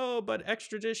be like, oh, but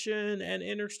extradition and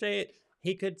interstate.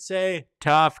 He could say,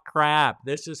 tough crap.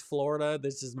 This is Florida.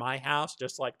 This is my house.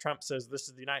 Just like Trump says, this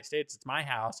is the United States. It's my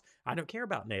house. I don't care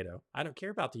about NATO. I don't care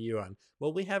about the UN.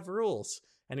 Well, we have rules.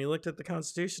 And he looked at the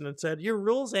Constitution and said, your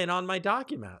rules ain't on my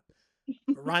document.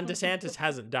 Ron DeSantis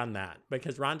hasn't done that,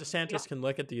 because Ron DeSantis can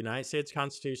look at the United States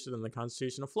Constitution and the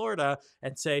Constitution of Florida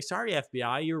and say, sorry,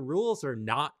 FBI, your rules are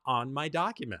not on my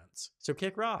documents. So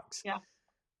kick rocks. Yeah.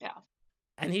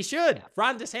 And he should. Yeah.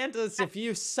 Ron DeSantis, if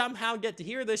you somehow get to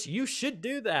hear this, you should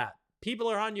do that.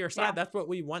 People are on your side. Yeah. That's what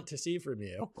we want to see from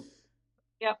you.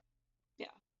 Yep,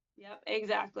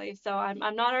 exactly. So I'm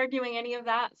not arguing any of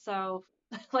that. So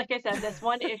like I said, this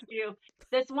one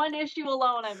issue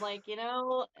alone, I'm like,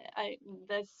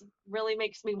 this really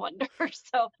makes me wonder.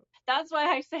 So that's why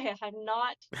I say I'm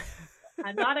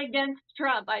not against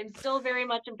Trump. I'm still very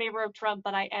much in favor of Trump,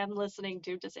 but I am listening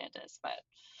to DeSantis. But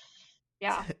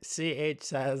yeah. CH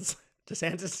says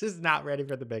DeSantis is not ready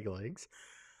for the big leagues.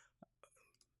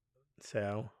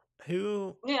 So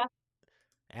who? Yeah.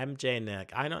 MJ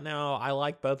Nick. I don't know. I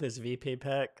like both his VP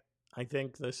pick. I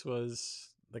think this was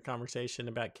the conversation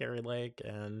about Carrie Lake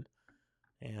and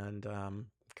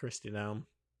Kristi Noem.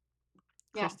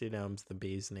 Yeah. Kristi Noem's the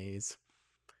bee's knees.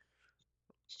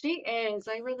 She is.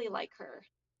 I really like her.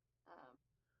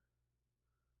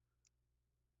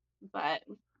 But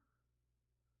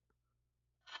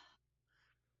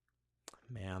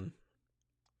man,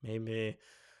 maybe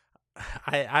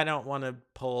I don't want to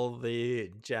pull the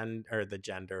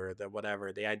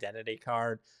the identity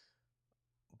card,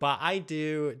 but I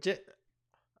do,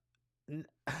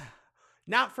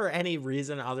 not for any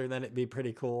reason other than it'd be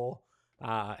pretty cool.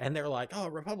 And they're like, oh,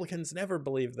 Republicans never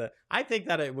believe that. I think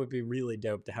that it would be really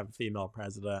dope to have a female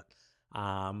president.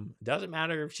 Doesn't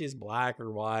matter if she's black or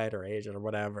white or Asian or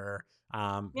whatever.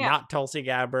 Not Tulsi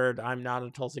Gabbard. I'm not a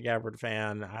Tulsi Gabbard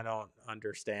fan. I don't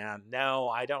understand. No,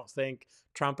 I don't think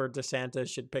Trump or DeSantis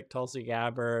should pick Tulsi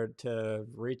Gabbard to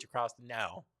reach across.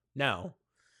 No. No.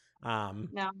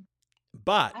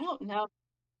 But I don't know.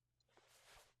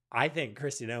 I think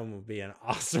Kristi Noem would be an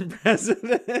awesome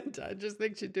president. I just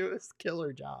think she'd do a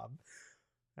killer job.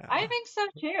 I think so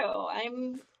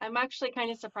too. I'm actually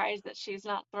kind of surprised that she's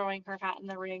not throwing her hat in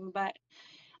the ring, but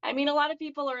I mean, a lot of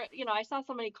people are, I saw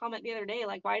somebody comment the other day,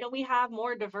 like, why don't we have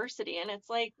more diversity? And it's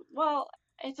like, well,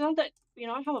 it's not that, I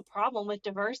don't have a problem with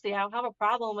diversity. I don't have a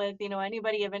problem with,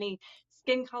 anybody of any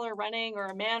skin color running, or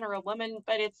a man or a woman,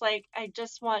 but it's like, I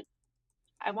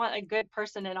want a good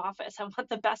person in office. I want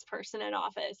the best person in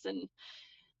office. And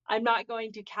I'm not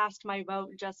going to cast my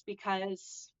vote just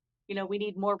because, we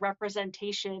need more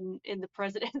representation in the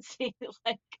presidency.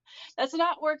 Like, that's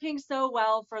not working so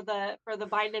well for the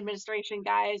Biden administration,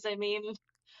 guys. I mean,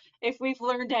 if we've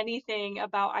learned anything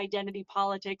about identity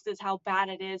politics, is how bad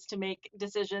it is to make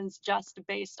decisions just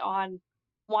based on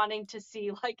wanting to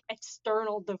see like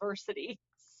external diversity.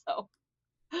 So,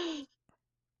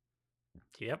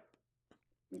 Yep.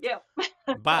 yep.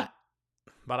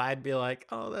 But I'd be like,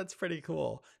 oh, that's pretty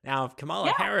cool. Now, if Kamala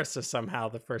Yeah. Harris is somehow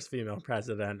the first female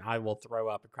president, I will throw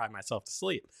up and cry myself to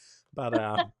sleep. But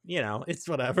it's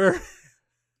whatever.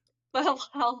 Well,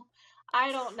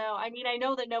 I don't know. I mean, I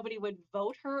know that nobody would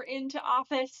vote her into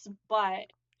office, but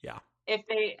Yeah. if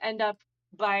they end up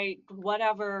by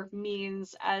whatever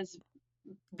means as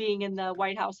being in the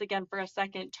White House again for a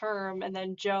second term, and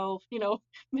then Joe,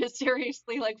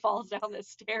 mysteriously like falls down the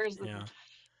stairs and Yeah.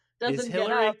 doesn't Is get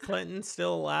Hillary up. Clinton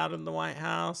still allowed in the White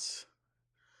House?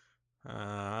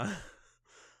 I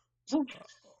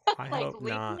Like hope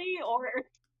not. legally, or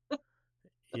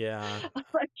Yeah.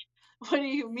 like, what do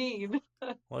you mean?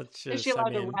 Let's Is she just, allowed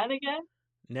to run again?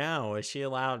 no, is she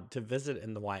allowed to visit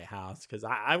in the White House? Because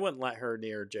I wouldn't let her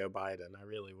near Joe Biden. I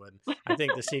really wouldn't. I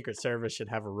think the Secret Service should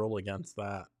have a rule against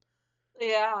that.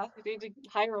 Yeah, you need to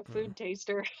hire a food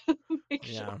taster.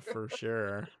 Make Yeah, sure. for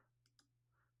sure.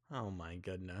 Oh my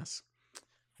goodness.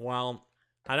 Well,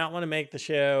 I don't want to make the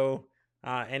show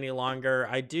any longer.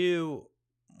 I do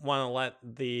want to let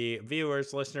the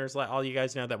viewers, listeners, let all you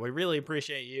guys know that we really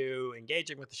appreciate you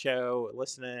engaging with the show,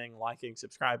 listening, liking,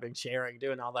 subscribing, sharing,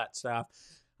 doing all that stuff.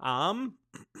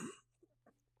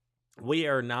 We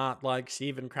are not like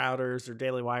Steven Crowder's or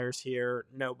Daily Wire's here,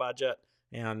 no budget,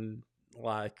 and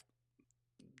like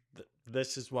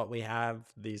this is what we have,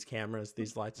 these cameras,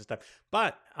 these lights and stuff.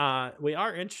 But we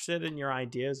are interested in your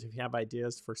ideas. If you have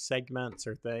ideas for segments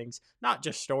or things, not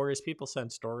just stories. People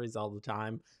send stories all the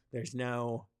time. There's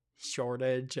no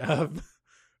shortage of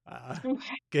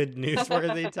good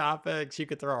newsworthy topics. You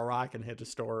could throw a rock and hit a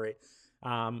story.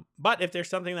 But if there's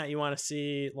something that you want to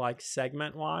see like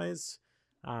segment wise,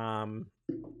 let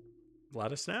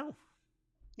us know.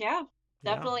 Yeah,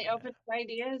 definitely open to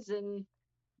ideas and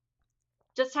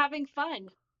just having fun.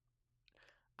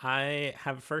 I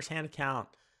have a firsthand account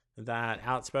that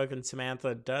outspoken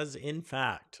Samantha does in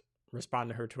fact respond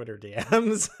to her Twitter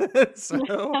DMs.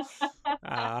 So,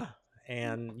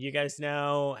 and you guys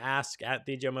know, ask at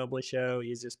the Joe Mobley Show,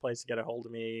 easiest place to get a hold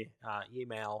of me,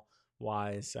 email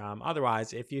wise.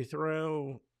 Otherwise, if you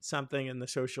throw something in the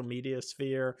social media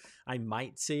sphere, I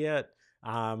might see it.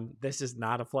 This is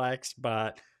not a flex,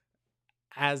 but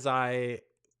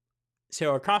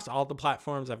so across all the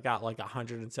platforms, I've got like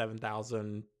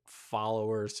 107,000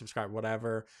 followers, subscribe,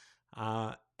 whatever.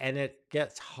 And it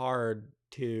gets hard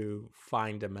to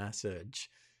find a message.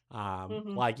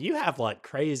 Like you have like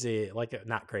crazy, like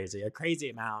not crazy, a crazy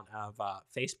amount of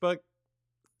Facebook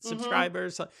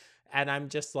subscribers. And I'm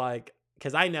just like,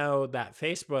 because I know that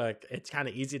Facebook, it's kind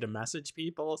of easy to message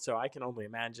people. So I can only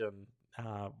imagine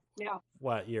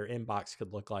what your inbox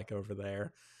could look like over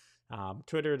there.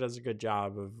 Twitter does a good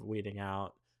job of weeding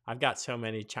out. I've got so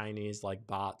many Chinese like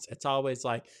bots. It's always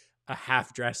like a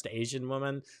half-dressed Asian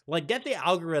woman. Like, get the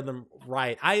algorithm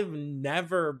right. I've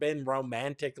never been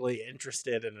romantically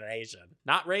interested in an Asian.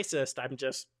 Not racist. I'm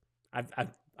just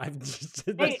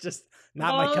that's just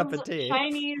not my cup of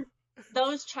tea.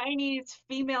 Those Chinese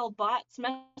female bots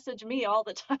message me all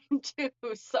the time too.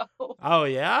 So. Oh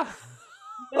yeah.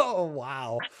 Oh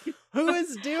wow. Who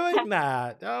is doing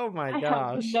that? Oh my gosh.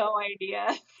 I have no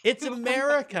idea. It's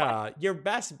America. Your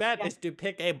best bet is to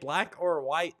pick a black or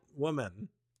white woman.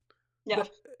 Yeah.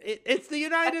 It's the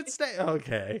United States.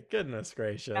 Okay. Goodness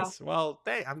gracious. Yeah. Well,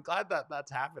 I'm glad that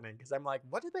that's happening, because I'm like,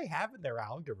 what do they have in their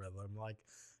algorithm? Like,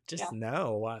 just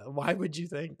no. Why would you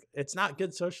think? It's not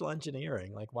good social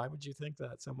engineering. Like, why would you think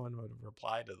that someone would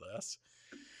reply to this?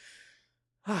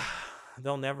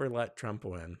 They'll never let Trump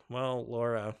win. Well,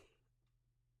 Laura,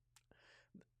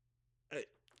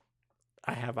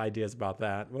 I have ideas about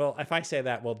that. Well, if I say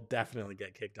that, we'll definitely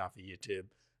get kicked off of YouTube.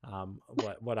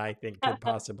 What I think could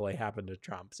possibly happen to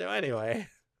Trump. So anyway.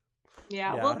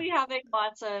 Yeah, we'll be having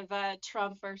lots of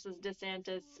Trump versus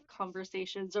DeSantis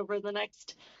conversations over the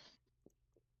next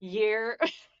year.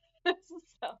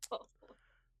 So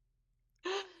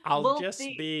I'll just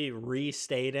be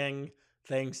restating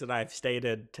things that I've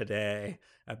stated today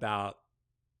about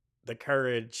the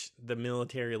courage, the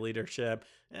military leadership,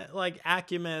 like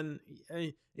acumen.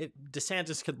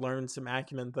 DeSantis could learn some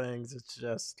acumen things. It's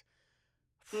just,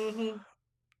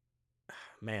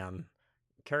 man,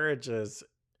 courage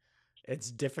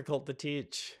it's difficult to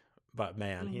teach, but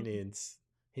man, he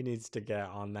needs to get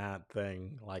on that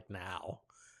thing like now.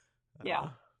 Yeah.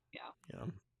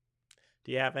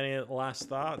 Do you have any last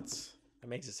thoughts? It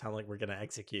makes it sound like we're gonna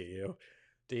execute you.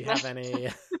 Do you have any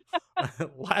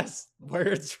last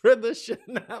words for the show?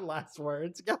 Not last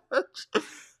words, gosh.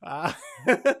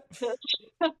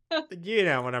 You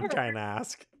know what I'm trying to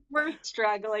ask. We're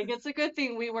struggling. It's a good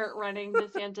thing we weren't running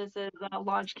DeSantis's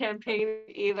launch campaign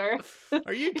either.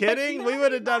 Are you kidding? We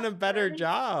would have done a better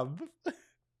job.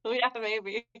 Yeah,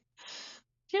 maybe. Do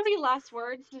you have any last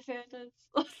words, DeSantis?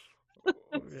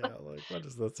 Yeah, like what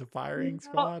is this? A firing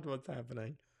squad? What's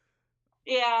happening?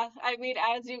 Yeah, I mean,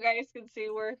 as you guys can see,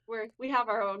 we have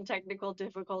our own technical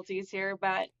difficulties here,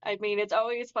 but I mean, it's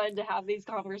always fun to have these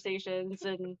conversations,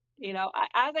 and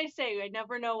as I say, I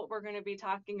never know what we're going to be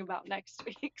talking about next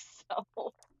week.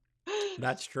 So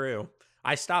that's true.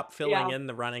 I stopped filling in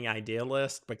the running idea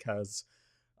list because,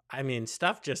 I mean,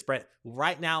 stuff just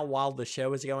right now while the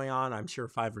show is going on. I'm sure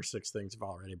 5 or 6 things have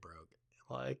already broke.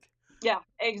 Like. Yeah,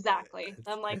 exactly.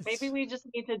 I'm like, maybe we just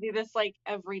need to do this like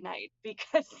every night,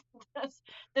 because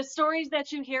the stories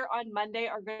that you hear on Monday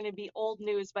are going to be old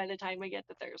news by the time we get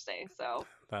to Thursday. So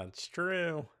that's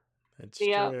true. It's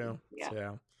true. Yeah.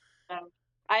 So,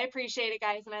 I appreciate it,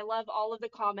 guys, and I love all of the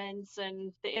comments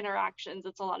and the interactions.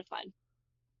 It's a lot of fun.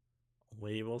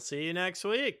 We will see you next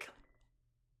week.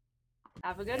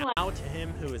 Have a good one. Now to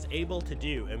him who is able to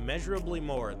do immeasurably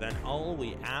more than all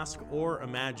we ask or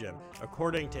imagine,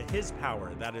 according to his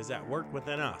power that is at work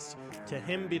within us. To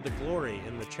him be the glory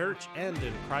in the church and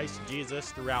in Christ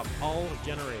Jesus throughout all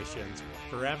generations,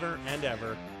 forever and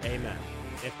ever. Amen.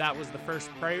 If that was the first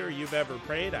prayer you've ever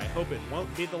prayed, I hope it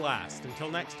won't be the last. Until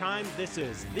next time, this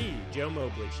is The Joe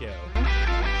Mobley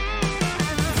Show.